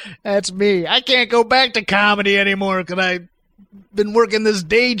 That's me. I can't go back to comedy anymore because I've been working this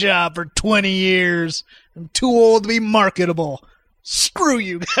day job for 20 years. I'm too old to be marketable. Screw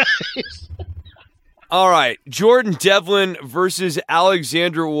you guys. All right, Jordan Devlin versus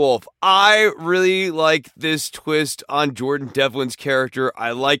Alexander Wolf. I really like this twist on Jordan Devlin's character.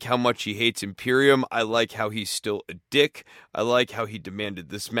 I like how much he hates Imperium. I like how he's still a dick. I like how he demanded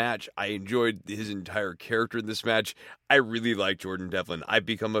this match. I enjoyed his entire character in this match. I really like Jordan Devlin. I've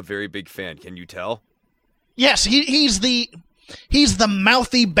become a very big fan. Can you tell? Yes, he's the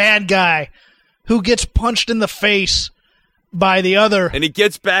mouthy bad guy who gets punched in the face by the other. And he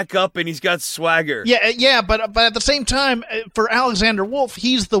gets back up and he's got swagger. Yeah, but at the same time, for Alexander Wolf,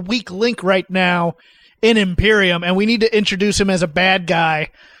 he's the weak link right now in Imperium, and we need to introduce him as a bad guy.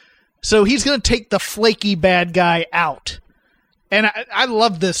 So he's going to take the flaky bad guy out. And I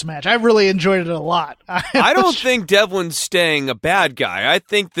love this match. I really enjoyed it a lot. I don't think Devlin's staying a bad guy. I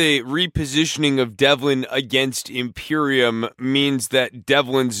think the repositioning of Devlin against Imperium means that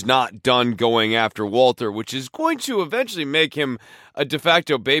Devlin's not done going after Walter, which is going to eventually make him a de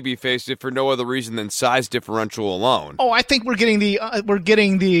facto babyface, if for no other reason than size differential alone. Oh, I think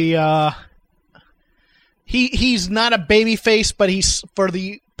he's not a babyface, but he's for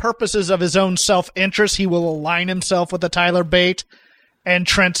the purposes of his own self-interest, he will align himself with the Tyler Bate and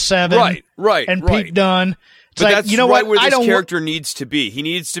Trent Seven, right, and Pete Dunne. But like, that's where this character needs to be. He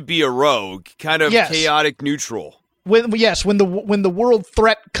needs to be a rogue, kind of chaotic neutral. When the world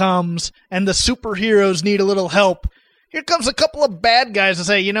threat comes and the superheroes need a little help, here comes a couple of bad guys to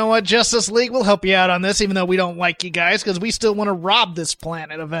say, you know what, Justice League, we'll help you out on this, even though we don't like you guys, because we still want to rob this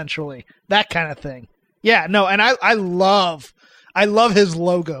planet eventually. That kind of thing. Yeah, no, and I love his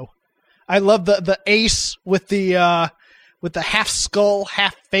logo. I love the ace with the half skull,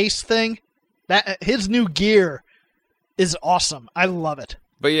 half face thing. That his new gear is awesome. I love it.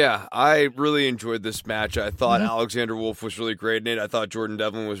 But yeah, I really enjoyed this match. I thought Alexander Wolf was really great in it. I thought Jordan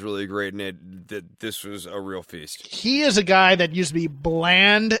Devlin was really great in it. This was a real feast. He is a guy that used to be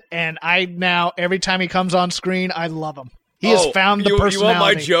bland, and every time he comes on screen, I love him. He has found the personality. You want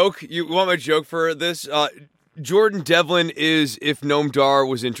my joke? You want my joke for this? Jordan Devlin is if Noam Dar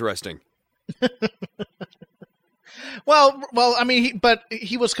was interesting. well, I mean, but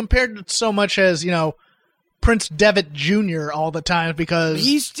he was compared so much as, Prince Devitt Jr. all the time because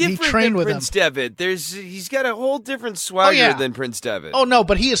he's different he trained with Prince him. Devitt. He's got a whole different swagger than Prince Devitt. Oh, no,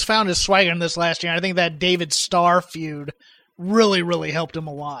 but he has found his swagger in this last year. I think that David Starr feud really, really helped him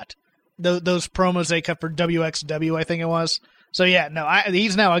a lot. Those promos they cut for WXW, I think it was. So, yeah, no,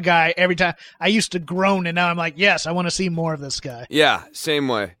 he's now a guy every time. I used to groan, and now I'm like, yes, I want to see more of this guy. Yeah, same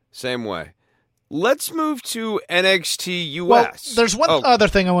way. Let's move to NXT US. Well, there's one other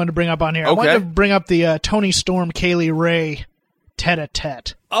thing I wanted to bring up on here. Okay. I wanted to bring up the Tony Storm, Kaylee Ray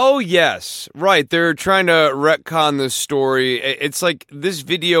tete-a-tete. Oh, yes. Right. They're trying to retcon this story. It's like this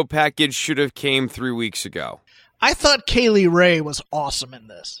video package should have came 3 weeks ago. I thought Kaylee Ray was awesome in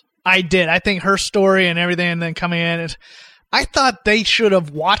this. I did. I think her story and everything, and then coming in, I thought they should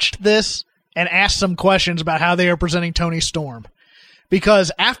have watched this and asked some questions about how they are presenting Tony Storm.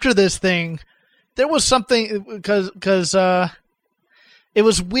 Because after this thing, there was something, because it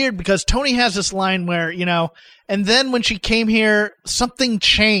was weird because Tony has this line where, and then when she came here, something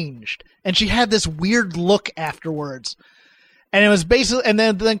changed. And she had this weird look afterwards. And it was basically, and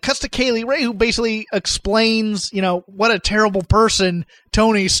then cuts to Kaylee Ray, who basically explains, what a terrible person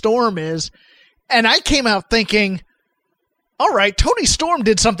Tony Storm is. And I came out thinking, all right, Tony Storm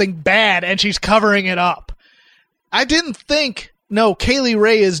did something bad and she's covering it up. I didn't think, no, Kaylee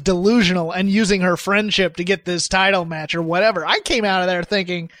Ray is delusional and using her friendship to get this title match or whatever. I came out of there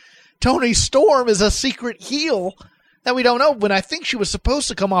thinking Tony Storm is a secret heel that we don't know, when I think she was supposed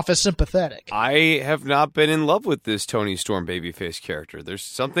to come off as sympathetic. I have not been in love with this Toni Storm babyface character. There's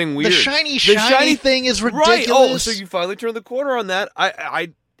something weird. The shiny thing is ridiculous. Right. Oh, so you finally turned the corner on that.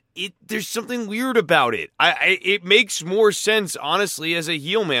 There's something weird about it. It makes more sense, honestly, as a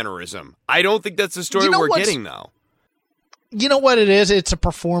heel mannerism. I don't think that's the story we're getting, though. You know what it is? It's a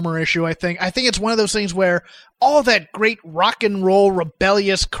performer issue, I think. I think it's one of those things where all that great rock and roll,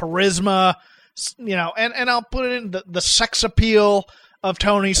 rebellious charisma, and I'll put it in the sex appeal of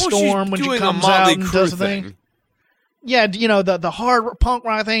Toni Storm when she comes out and does the thing. Yeah, the hard punk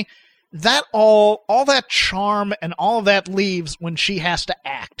rock thing. That all that charm and all of that leaves when she has to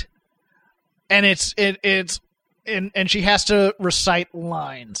act. And and she has to recite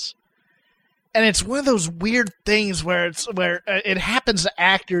lines. And it's one of those weird things where it happens to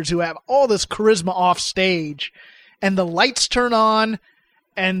actors who have all this charisma off stage, and the lights turn on,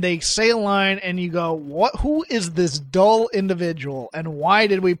 and they say a line, and you go, "What? Who is this dull individual, and why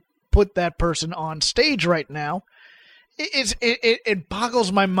did we put that person on stage right now?" It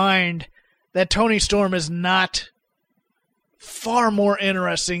boggles my mind that Toni Storm is not far more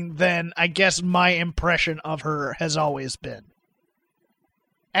interesting than I guess my impression of her has always been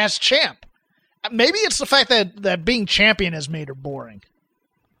as champ. Maybe it's the fact that being champion has made her boring.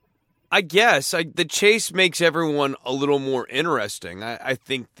 I guess. The chase makes everyone a little more interesting. I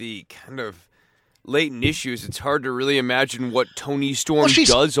think the kind of latent issues, it's hard to really imagine what Toni Storm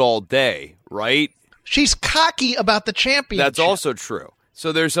does all day, right? She's cocky about the championship. That's also true.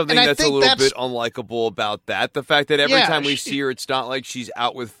 So there's something that's a little bit unlikable about that. The fact that every time we see her, it's not like she's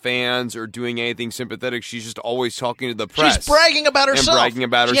out with fans or doing anything sympathetic. She's just always talking to the press. She's bragging about herself. And bragging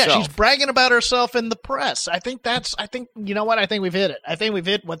about herself. Yeah, she's bragging about herself in the press. I think you know what? I think we've hit it. I think we've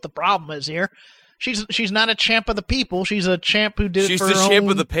hit what the problem is here. She's not a champ of the people. She's a champ who did it for her own. She's the champ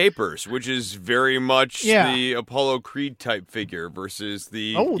of the papers, which is very much the Apollo Creed type figure versus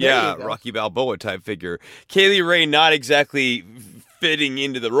the Rocky Balboa type figure. Kaylee Ray not exactly fitting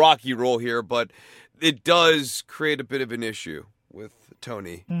into the Rocky role here, but it does create a bit of an issue with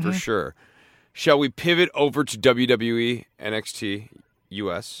Toni, for sure. Shall we pivot over to WWE NXT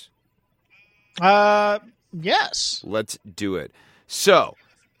US? Yes. Let's do it. So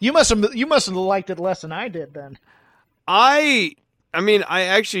you must have liked it less than I did then. I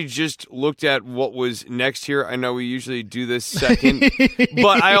actually just looked at what was next here. I know we usually do this second,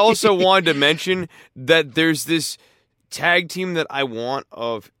 but I also wanted to mention that there's this tag team that I want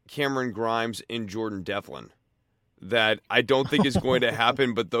of Cameron Grimes and Jordan Devlin that I don't think is going to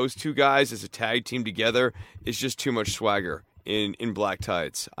happen, but those two guys as a tag team together is just too much swagger in black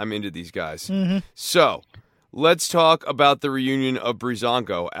tights. I'm into these guys. So let's talk about the reunion of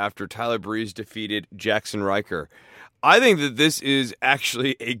Breezango after Tyler Breeze defeated Jackson Riker. I think that this is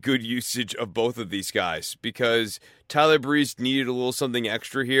actually a good usage of both of these guys because Tyler Breeze needed a little something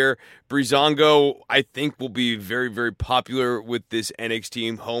extra here. Breezango, I think, will be very, very popular with this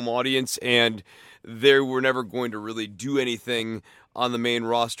NXT home audience, and they were never going to really do anything on the main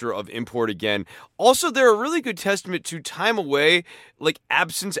roster of Import again. Also, they're a really good testament to time away. Like,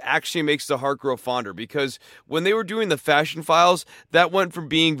 absence actually makes the heart grow fonder because when they were doing the Fashion Files, that went from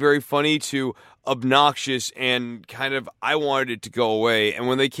being very funny to obnoxious and kind of I wanted it to go away. And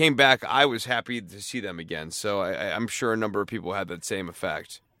when they came back, I was happy to see them again. So I'm sure a number of people had that same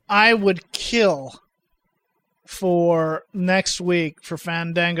effect. I would kill for next week for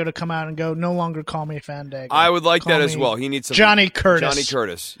Fandango to come out and go, no longer call me Fandango. I would like that as well. He needs some Johnny Curtis. Johnny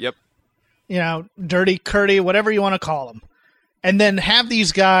Curtis, yep. Dirty Curdy, whatever you want to call him. And then have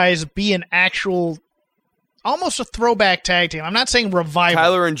these guys be an actual, almost a throwback tag team. I'm not saying revival.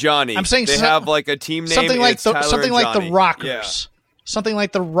 Tyler and Johnny. I'm saying they have like a team name. Something like the Rockers. Yeah. Something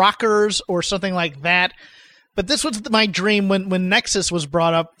like the Rockers or something like that. But this was my dream when Nexus was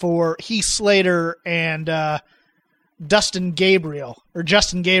brought up for Heath Slater and Justin Gabriel,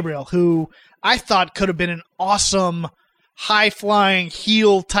 who I thought could have been an awesome high-flying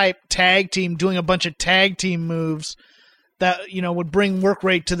heel-type tag team doing a bunch of tag team moves that, would bring work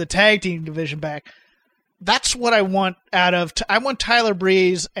rate to the tag team division back. That's what I want I want Tyler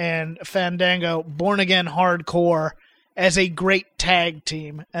Breeze and Fandango, Born Again Hardcore, as a great tag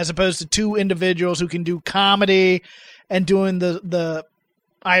team, as opposed to two individuals who can do comedy and doing the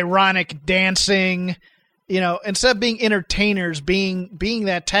ironic dancing, instead of being entertainers, being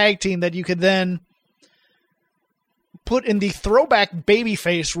that tag team that you could then put in the throwback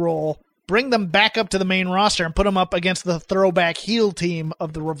babyface role, bring them back up to the main roster and put them up against the throwback heel team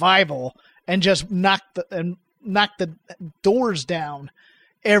of the Revival and just knock the doors down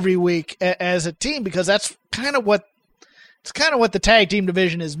every week as a team, because that's kind of what It's kind of what the tag team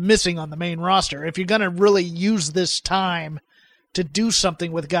division is missing on the main roster. If you're going to really use this time to do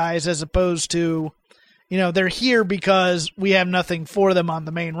something with guys as opposed to, they're here because we have nothing for them on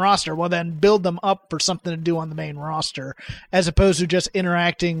the main roster, well, then build them up for something to do on the main roster as opposed to just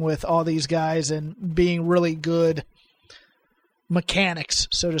interacting with all these guys and being really good mechanics,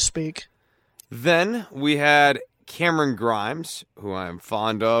 so to speak. Then we had Cameron Grimes, who I am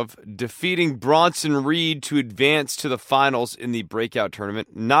fond of, defeating Bronson Reed to advance to the finals in the Breakout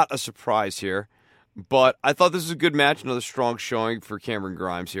Tournament. Not a surprise here, but I thought this was a good match. Another strong showing for Cameron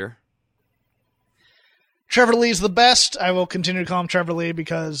Grimes here. Trevor Lee's the best. I will continue to call him Trevor Lee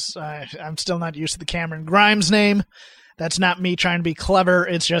because I'm still not used to the Cameron Grimes name. That's not me trying to be clever.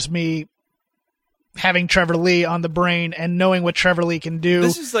 It's just me having Trevor Lee on the brain and knowing what Trevor Lee can do.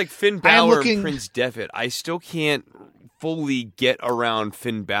 This is like Finn Balor and Prince Devitt. I still can't fully get around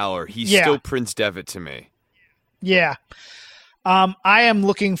Finn Balor. He's still Prince Devitt to me. Yeah. I am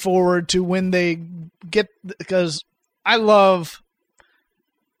looking forward to when they get, because I love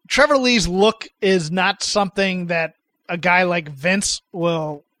Trevor Lee's look is not something that a guy like Vince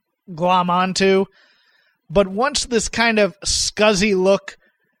will glom onto. But once this kind of scuzzy look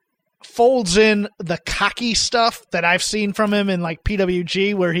folds in the cocky stuff that I've seen from him in like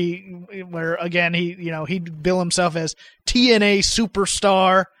PWG, where again he'd bill himself as TNA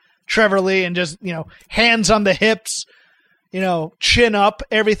superstar Trevor Lee and just hands on the hips, chin up,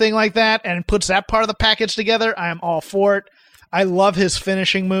 everything like that, and puts that part of the package together. I am all for it. I love his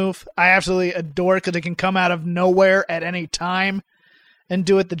finishing move. I absolutely adore it because it can come out of nowhere at any time and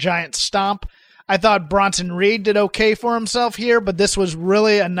do it the giant stomp. I thought Bronson Reed did okay for himself here, but this was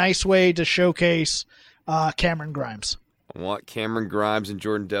really a nice way to showcase Cameron Grimes. I want Cameron Grimes and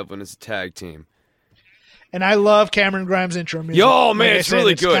Jordan Devlin as a tag team. And I love Cameron Grimes' intro music. Yo, man, it's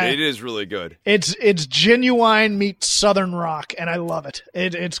really good. It is really good. It's genuine meets Southern rock, and I love it.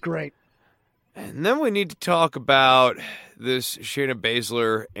 It's great. And then we need to talk about this Shayna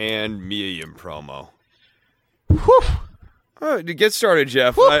Baszler and Mia Yim promo. Whew. All right, get started,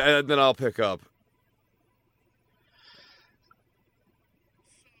 Jeff. Then I'll pick up.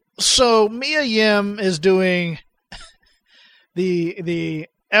 So Mia Yim is doing the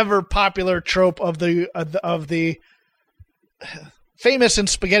ever popular trope of the famous in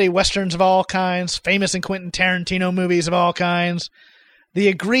spaghetti westerns of all kinds, famous in Quentin Tarantino movies of all kinds, the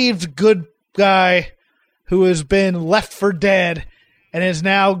aggrieved good guy who has been left for dead and is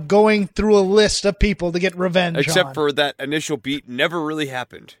now going through a list of people to get revenge on. Except for that initial beat never really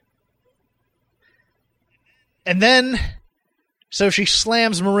happened. And then, so she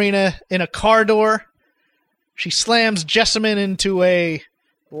slams Marina in a car door. She slams Jessamyn into a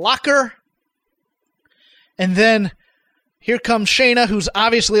locker. And then here comes Shayna, who's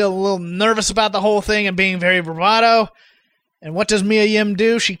obviously a little nervous about the whole thing and being very bravado. And what does Mia Yim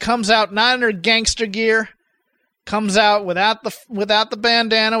do? She comes out not in her gangster gear, comes out without the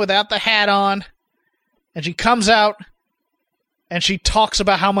bandana, without the hat on, and she comes out and she talks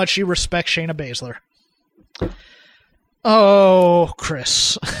about how much she respects Shayna Baszler. Oh,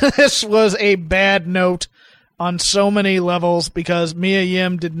 Chris, this was a bad note on so many levels because Mia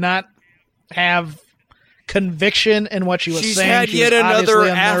Yim did not have conviction in what she was saying. She's had yet another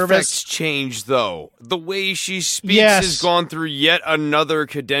affect change, though. The way she speaks has gone through yet another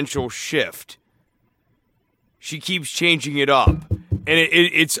cadential shift. She keeps changing it up, and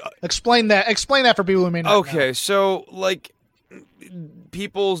it's explain that for people who may not know. Okay, so like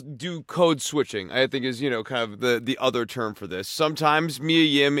people do code switching, I think is kind of the other term for this. Sometimes Mia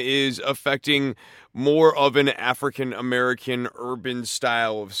Yim is affecting more of an African American urban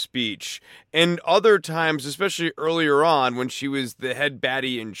style of speech, and other times, especially earlier on when she was the head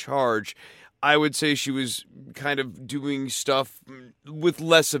baddie in charge, I would say she was kind of doing stuff with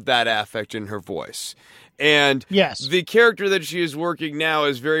less of that affect in her voice. And the character that she is working now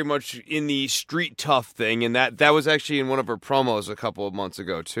is very much in the street tough thing, and that was actually in one of her promos a couple of months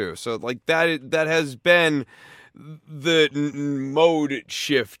ago too. So like that has been the mode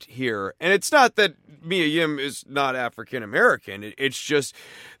shift here. And it's not that Mia Yim is not African American. It's just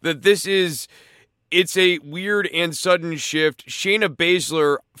that it's a weird and sudden shift. Shayna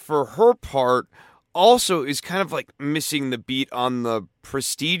Baszler, for her part, also is kind of like missing the beat on the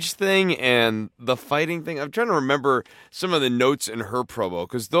prestige thing and the fighting thing. I'm trying to remember some of the notes in her promo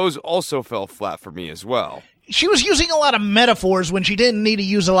because those also fell flat for me as well. She was using a lot of metaphors when she didn't need to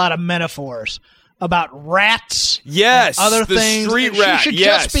use a lot of metaphors about rats. Yes, and other things. Street rat.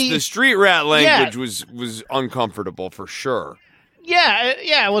 Yes, the street rat language was uncomfortable for sure. Yeah,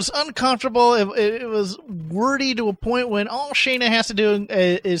 it was uncomfortable. It was wordy to a point when all Shayna has to do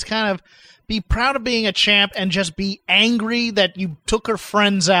is kind of be proud of being a champ and just be angry that you took her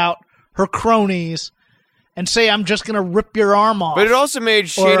friends out, her cronies, and say, I'm just going to rip your arm off. But it also made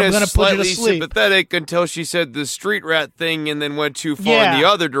Shayna slightly sympathetic until she said the street rat thing and then went too far in the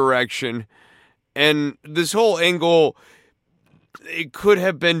other direction. And this whole angle, it could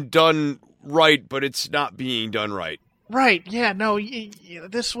have been done right, but it's not being done right. Right, yeah, no,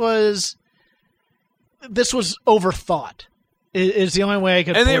 this was overthought. Is the only way I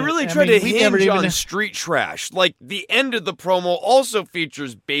could put it. And they really tried to hinge on street trash. Like, the end of the promo also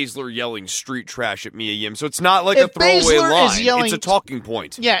features Baszler yelling street trash at Mia Yim, so it's not like a throwaway line. It's a talking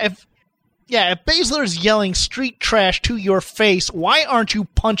point. Yeah, if Baszler is yelling street trash to your face, why aren't you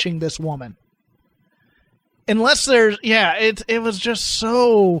punching this woman? Unless there's... Yeah, it was just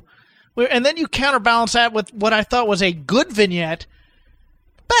so... And then you counterbalance that with what I thought was a good vignette.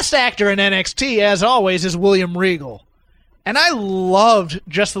 Best actor in NXT, as always, is William Regal. And I loved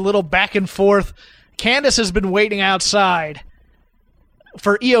just the little back and forth. Candice has been waiting outside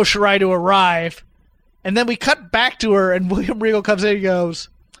for Io Shirai to arrive. And then we cut back to her, and William Regal comes in and goes,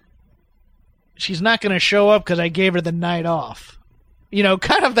 she's not going to show up because I gave her the night off. You know,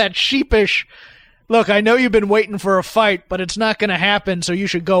 kind of that sheepish, look, I know you've been waiting for a fight, but it's not going to happen, so you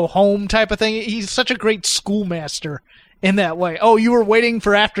should go home type of thing. He's such a great schoolmaster in that way. Oh, you were waiting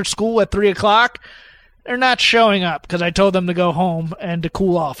for after school at 3 o'clock? They're not showing up because I told them to go home and to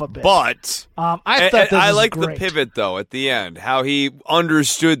cool off a bit. But I like great. The pivot, though, at the end. How he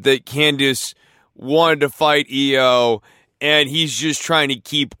understood that Candice wanted to fight Io, and he's just trying to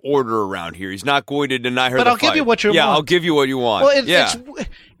keep order around here. He's not going to deny her the fight. But I'll give you what you want. Yeah, I'll give you what you want. Well,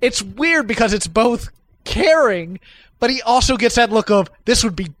 it's weird because it's both caring, but he also gets that look of, this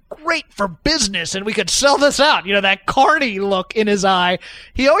would be great for business and we could sell this out. You know, that carny look in his eye.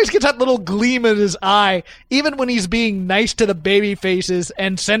 He always gets that little gleam in his eye, even when he's being nice to the baby faces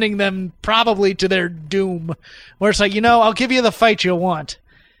and sending them probably to their doom, where it's like, you know, I'll give you the fight you want.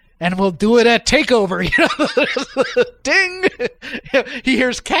 And we'll do it at TakeOver. You know? Ding! He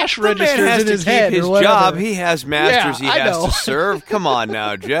hears cash registers in his head. His job. He has masters he has to serve. Come on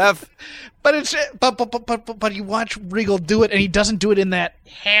now, Jeff. But you watch Regal do it, and he doesn't do it in that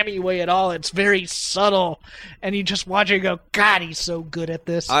hammy way at all. It's very subtle, and you just watch it and go, God, he's so good at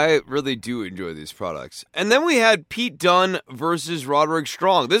this. I really do enjoy these products. And then we had Pete Dunne versus Roderick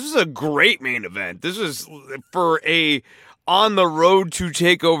Strong. This was a great main event. This was for a on the road to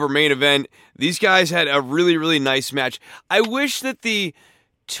TakeOver main event. These guys had a really, really nice match. I wish that the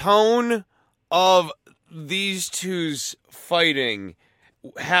tone of these two's fighting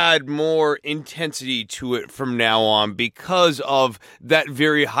had more intensity to it from now on because of that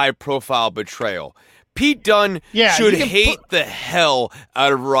very high-profile betrayal. Pete Dunne should hate the hell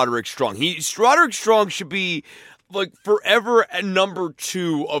out of Roderick Strong. Roderick Strong should be like forever at number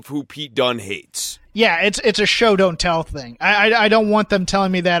 2 of who Pete Dunne hates. Yeah, it's a show don't tell thing. I don't want them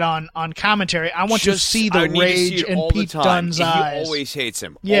telling me that on commentary. I want to see the rage in Pete Dunne's eyes. He always hates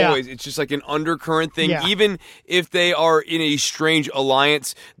him. Yeah. Always. It's just like an undercurrent thing. Yeah. Even if they are in a strange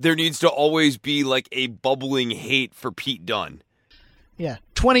alliance, there needs to always be like a bubbling hate for Pete Dunne. Yeah.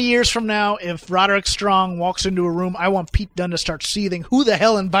 20 years from now, if Roderick Strong walks into a room, I want Pete Dunne to start seething. Who the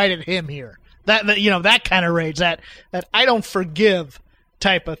hell invited him here? That kind of rage, that I don't forgive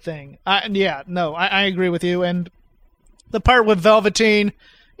type of thing. I agree with you. And the part with Velveteen,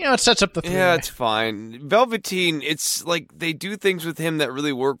 it sets up the three. Yeah, it's fine. Velveteen, it's like they do things with him that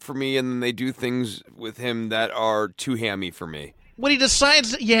really work for me, and then they do things with him that are too hammy for me. When he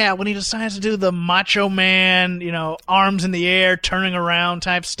decides to do the Macho Man, arms in the air, turning around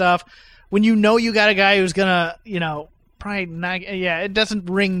type stuff, when you got a guy who's gonna, probably not, it doesn't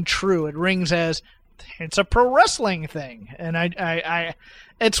ring true. It rings as, it's a pro wrestling thing, and I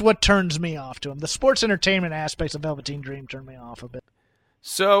it's what turns me off to him. The sports entertainment aspects of Velveteen Dream turn me off a bit.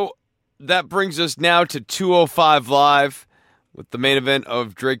 So that brings us now to 205 Live with the main event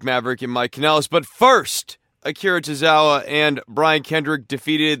of Drake Maverick and Mike Kanellis. But first, Akira Tozawa and Brian Kendrick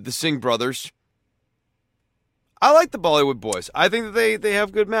defeated the Singh brothers. I like the Bollywood Boys. I think that they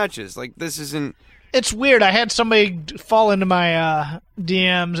have good matches. Like, this isn't... It's weird. I had somebody fall into my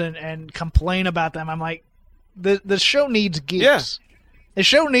DMs and complain about them. I'm like, the show needs geeks. Yeah. The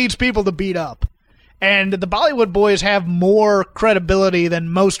show needs people to beat up. And the Bollywood Boys have more credibility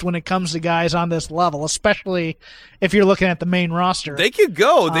than most when it comes to guys on this level, especially if you're looking at the main roster. They could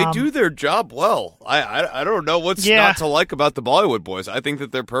go. They do their job well. I don't know what's not to like about the Bollywood Boys. I think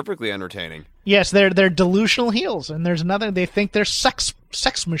that they're perfectly entertaining. Yes, they're delusional heels, and there's another. They think they're sex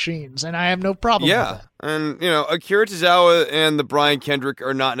sex machines, and I have no problem with that. And, Akira Tozawa and the Brian Kendrick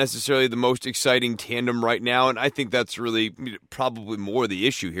are not necessarily the most exciting tandem right now, and I think that's really probably more the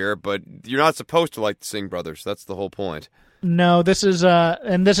issue here, but you're not supposed to like the Singh brothers. That's the whole point. No, this is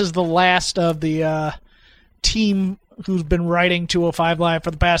the last of the team who's been writing 205 Live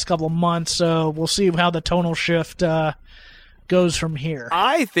for the past couple of months, so we'll see how the tonal shift goes from here.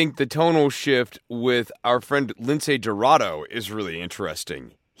 I think the tonal shift with our friend Lince Dorado is really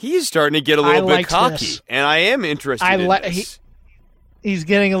interesting. He's starting to get a little bit cocky, and I am interested in this. He's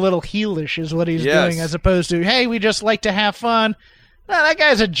getting a little heelish is what he's doing, as opposed to, hey, we just like to have fun. No, that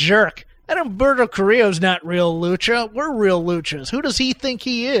guy's a jerk. That Humberto Carrillo's not real lucha. We're real luchas. Who does he think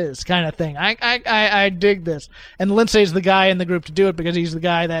he is? Kind of thing. I dig this. And Lindsay's the guy in the group to do it because he's the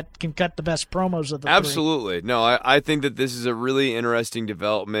guy that can cut the best promos of the Absolutely. No, I think that this is a really interesting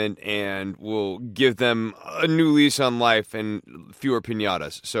development and will give them a new lease on life and fewer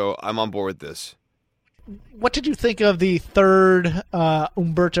piñatas. So I'm on board with this. What did you think of the third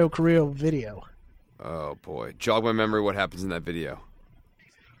Humberto Carrillo video? Oh, boy. Jog my memory what happens in that video.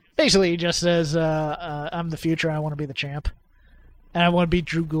 Basically, he just says, I'm the future, I want to be the champ. And I want to beat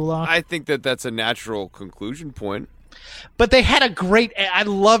Drew Gulak. I think that that's a natural conclusion point. But they had a great... I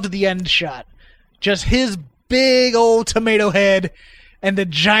loved the end shot. Just his big old tomato head and the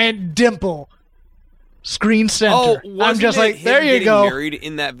giant dimple screen center. Oh, I'm just like, there you go. Married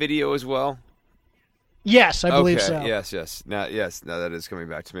in that video as well? Yes, I believe so. Yes. Now that is coming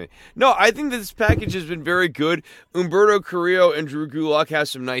back to me. No, I think that this package has been very good. Humberto Carrillo and Drew Gulak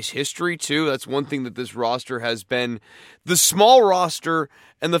has some nice history, too. That's one thing that this roster has been. The small roster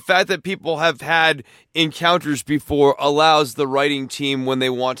and the fact that people have had encounters before allows the writing team, when they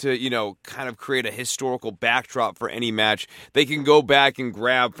want to, kind of create a historical backdrop for any match, they can go back and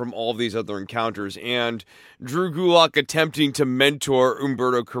grab from all of these other encounters. And Drew Gulak attempting to mentor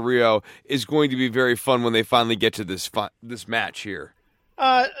Humberto Carrillo is going to be very fun when they finally get to this match here.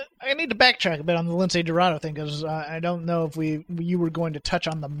 I need to backtrack a bit on the Lince Dorado thing, because I don't know if you were going to touch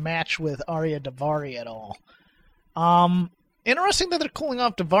on the match with Arya Daivari at all. Interesting that they're cooling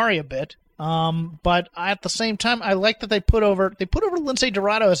off Daivari a bit, but at the same time, I like that they put over Lince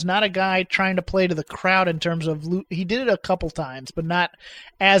Dorado as not a guy trying to play to the crowd in terms of he did it a couple times, but not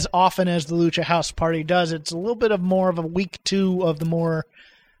as often as the Lucha House Party does. It's a little bit of more of a week 2 of the more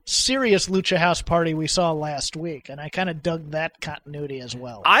serious Lucha House Party we saw last week, and I kind of dug that continuity as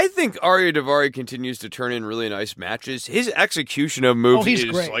well. I think Arya Daivari continues to turn in really nice matches. His execution of moves is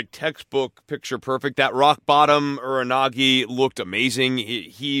great. Like textbook, picture perfect. That rock bottom Uranagi looked amazing.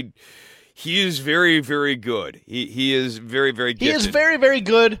 He is very, very good. He is very, very gifted. He is very, very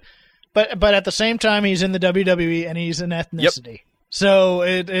good, but at the same time, he's in the WWE and he's an ethnicity. Yep. So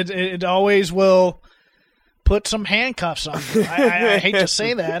it always will put some handcuffs on you. I hate to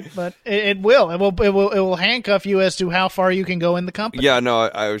say that, but it will. It will handcuff you as to how far you can go in the company. Yeah, no,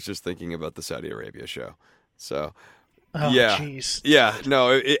 I was just thinking about the Saudi Arabia show. So, yeah. Jeez. Yeah,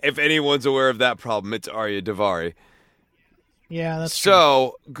 no, if anyone's aware of that problem, it's Arya Daivari. Yeah, that's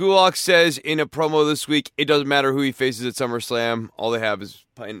so, true. Gulak says in a promo this week, it doesn't matter who he faces at SummerSlam. All they have is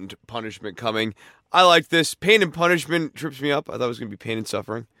pain and punishment coming. I like this. Pain and punishment trips me up. I thought it was going to be pain and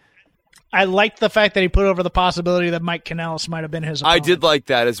suffering. I liked the fact that he put over the possibility that Mike Kanellis might have been his opponent. I did like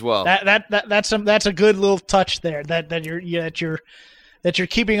that as well. That's a good little touch there. That you're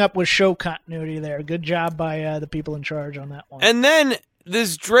keeping up with show continuity there. Good job by the people in charge on that one. And then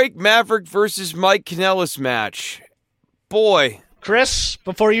this Drake Maverick versus Mike Kanellis match. Boy, Chris,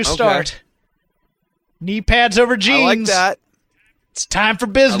 before you start, knee pads over jeans. I like that. It's time for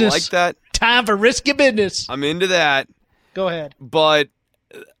business. I like that. Time for risky business. I'm into that. Go ahead. But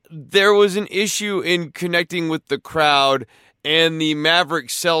there was an issue in connecting with the crowd, and the Maverick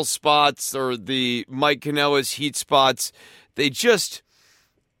sell spots or the Mike Kanellis heat spots, they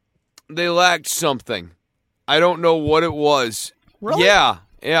lacked something. I don't know what it was. Really? Yeah,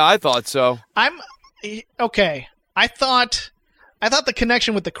 I thought so. Okay. I thought the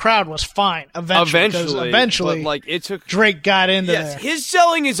connection with the crowd was fine eventually, but like it took Drake got into there. His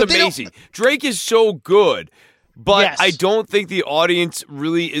selling is amazing. Drake is so good. But I don't think the audience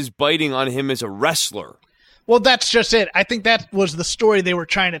really is biting on him as a wrestler. Well, that's just it. I think that was the story they were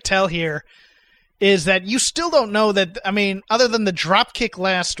trying to tell here, is that you still don't know that, I mean, other than the dropkick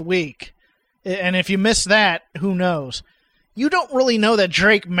last week, and if you miss that, who knows? You don't really know that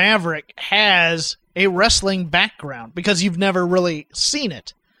Drake Maverick has a wrestling background because you've never really seen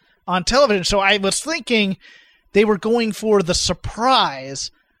it on television. So I was thinking they were going for the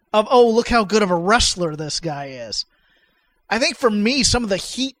surprise of, oh, look how good of a wrestler this guy is. I think for me, some of the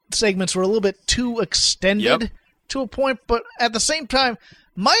heat segments were a little bit too extended to a point, but at the same time,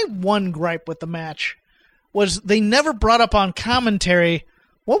 my one gripe with the match was they never brought up on commentary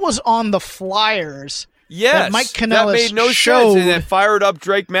what was on the flyers. Yes, that Mike Kanellis that made no sense, and it fired up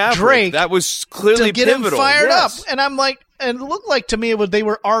Drake Maverick. That was clearly to get pivotal. Him fired up, and I'm like, and it looked like to me they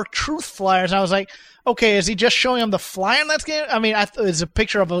were R-Truth flyers. And I was like, okay, is he just showing him the flyer in that game? I mean, there's a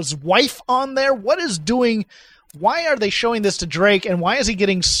picture of his wife on there. What is doing? Why are they showing this to Drake, and why is he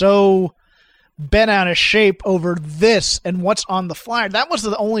getting so bent out of shape over this and what's on the flyer? That was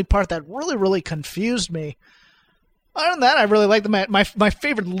the only part that really, really confused me. Other than that, I really liked the match. My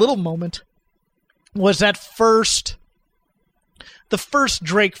favorite little moment was the first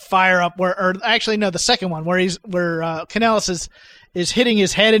Drake fire up the second one where Kanellis is hitting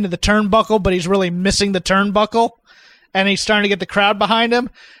his head into the turnbuckle, but he's really missing the turnbuckle, and he's starting to get the crowd behind him,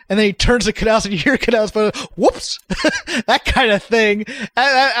 and then he turns to Kanellis and you hear Kanellis go, whoops, that kind of thing.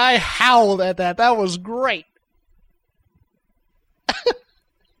 I howled at that. That was great.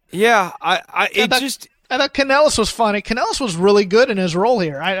 Yeah, I thought Kanellis was funny. Kanellis was really good in his role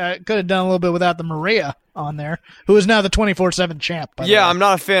here. I could have done a little bit without the Maria on there, who is now the 24/7 champ. Yeah, I'm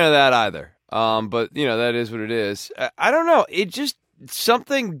not a fan of that either. But, that is what it is. I don't know. It just,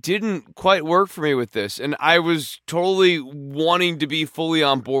 something didn't quite work for me with this, and I was totally wanting to be fully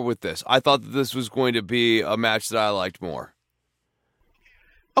on board with this. I thought that this was going to be a match that I liked more.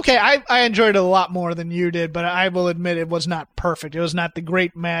 Okay, I enjoyed it a lot more than you did, but I will admit it was not perfect. It was not the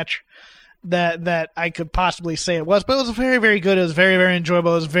great match that I could possibly say it was, but it was very, very good. It was very, very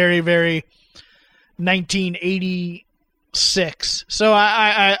enjoyable. It was very, very 1986. So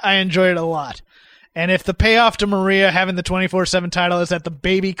I enjoyed it a lot. And if the payoff to Maria having the 24/7 title is that the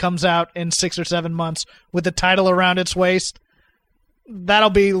baby comes out in 6 or 7 months with the title around its waist, that'll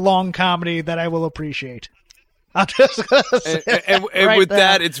be long comedy that I will appreciate. I'm just gonna say and with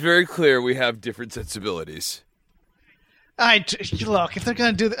that, it's very clear we have different sensibilities. Look, if they're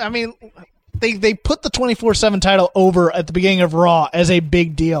going to do that, I mean, they put the 24/7 title over at the beginning of Raw as a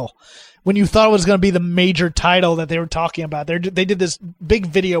big deal when you thought it was going to be the major title that they were talking about. They did this big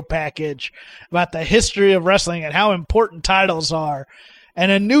video package about the history of wrestling and how important titles are.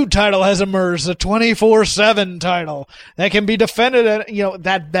 And a new title has emerged, the 24/7 title that can be defended at,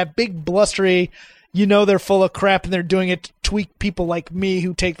 that big blustery, they're full of crap and they're doing it to tweak people like me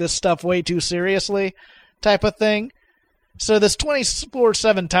who take this stuff way too seriously type of thing. So this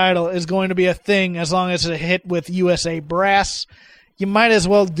 24/7 title is going to be a thing as long as it's a hit with USA Brass. You might as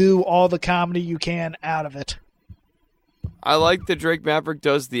well do all the comedy you can out of it. I like that Drake Maverick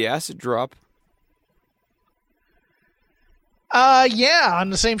does the acid drop. Yeah,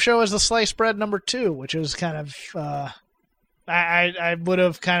 on the same show as the Sliced Bread #2, which is kind of, I would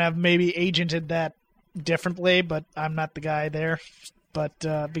have kind of maybe agented that differently, but I'm not the guy there. But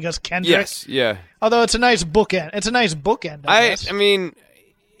because Kendrick, yes, yeah. Although it's a nice bookend. I guess. I mean,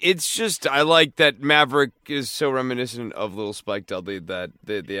 it's just I like that Maverick is so reminiscent of Little Spike Dudley that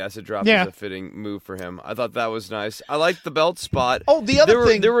the acid drop is a fitting move for him. I thought that was nice. I liked the belt spot. Oh, the other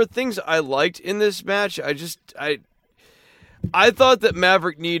thing, there were things I liked in this match. I thought that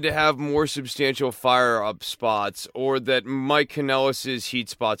Maverick needed to have more substantial fire-up spots, or that Mike Kanellis' heat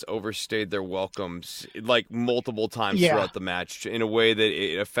spots overstayed their welcomes like multiple times throughout the match in a way that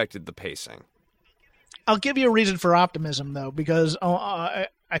it affected the pacing. I'll give you a reason for optimism, though, because I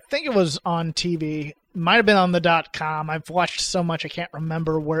think it was on TV. Might have been on the .com. I've watched so much I can't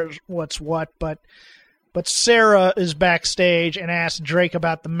remember what's what, but Sarah is backstage and asked Drake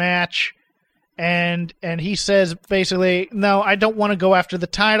about the match. And he says, basically, no, I don't want to go after the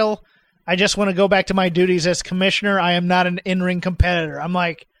title. I just want to go back to my duties as commissioner. I am not an in-ring competitor. I'm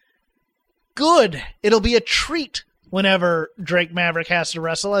like, good. It'll be a treat whenever Drake Maverick has to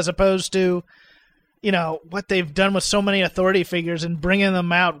wrestle, as opposed to, what they've done with so many authority figures and bringing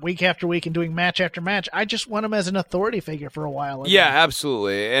them out week after week and doing match after match. I just want him as an authority figure for a while. Yeah,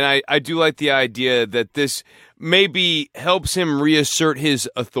 absolutely. And I do like the idea that this maybe helps him reassert his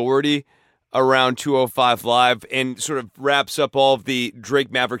authority around 205 Live and sort of wraps up all of the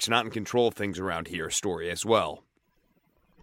Drake Maverick's not in control of things around here story as well.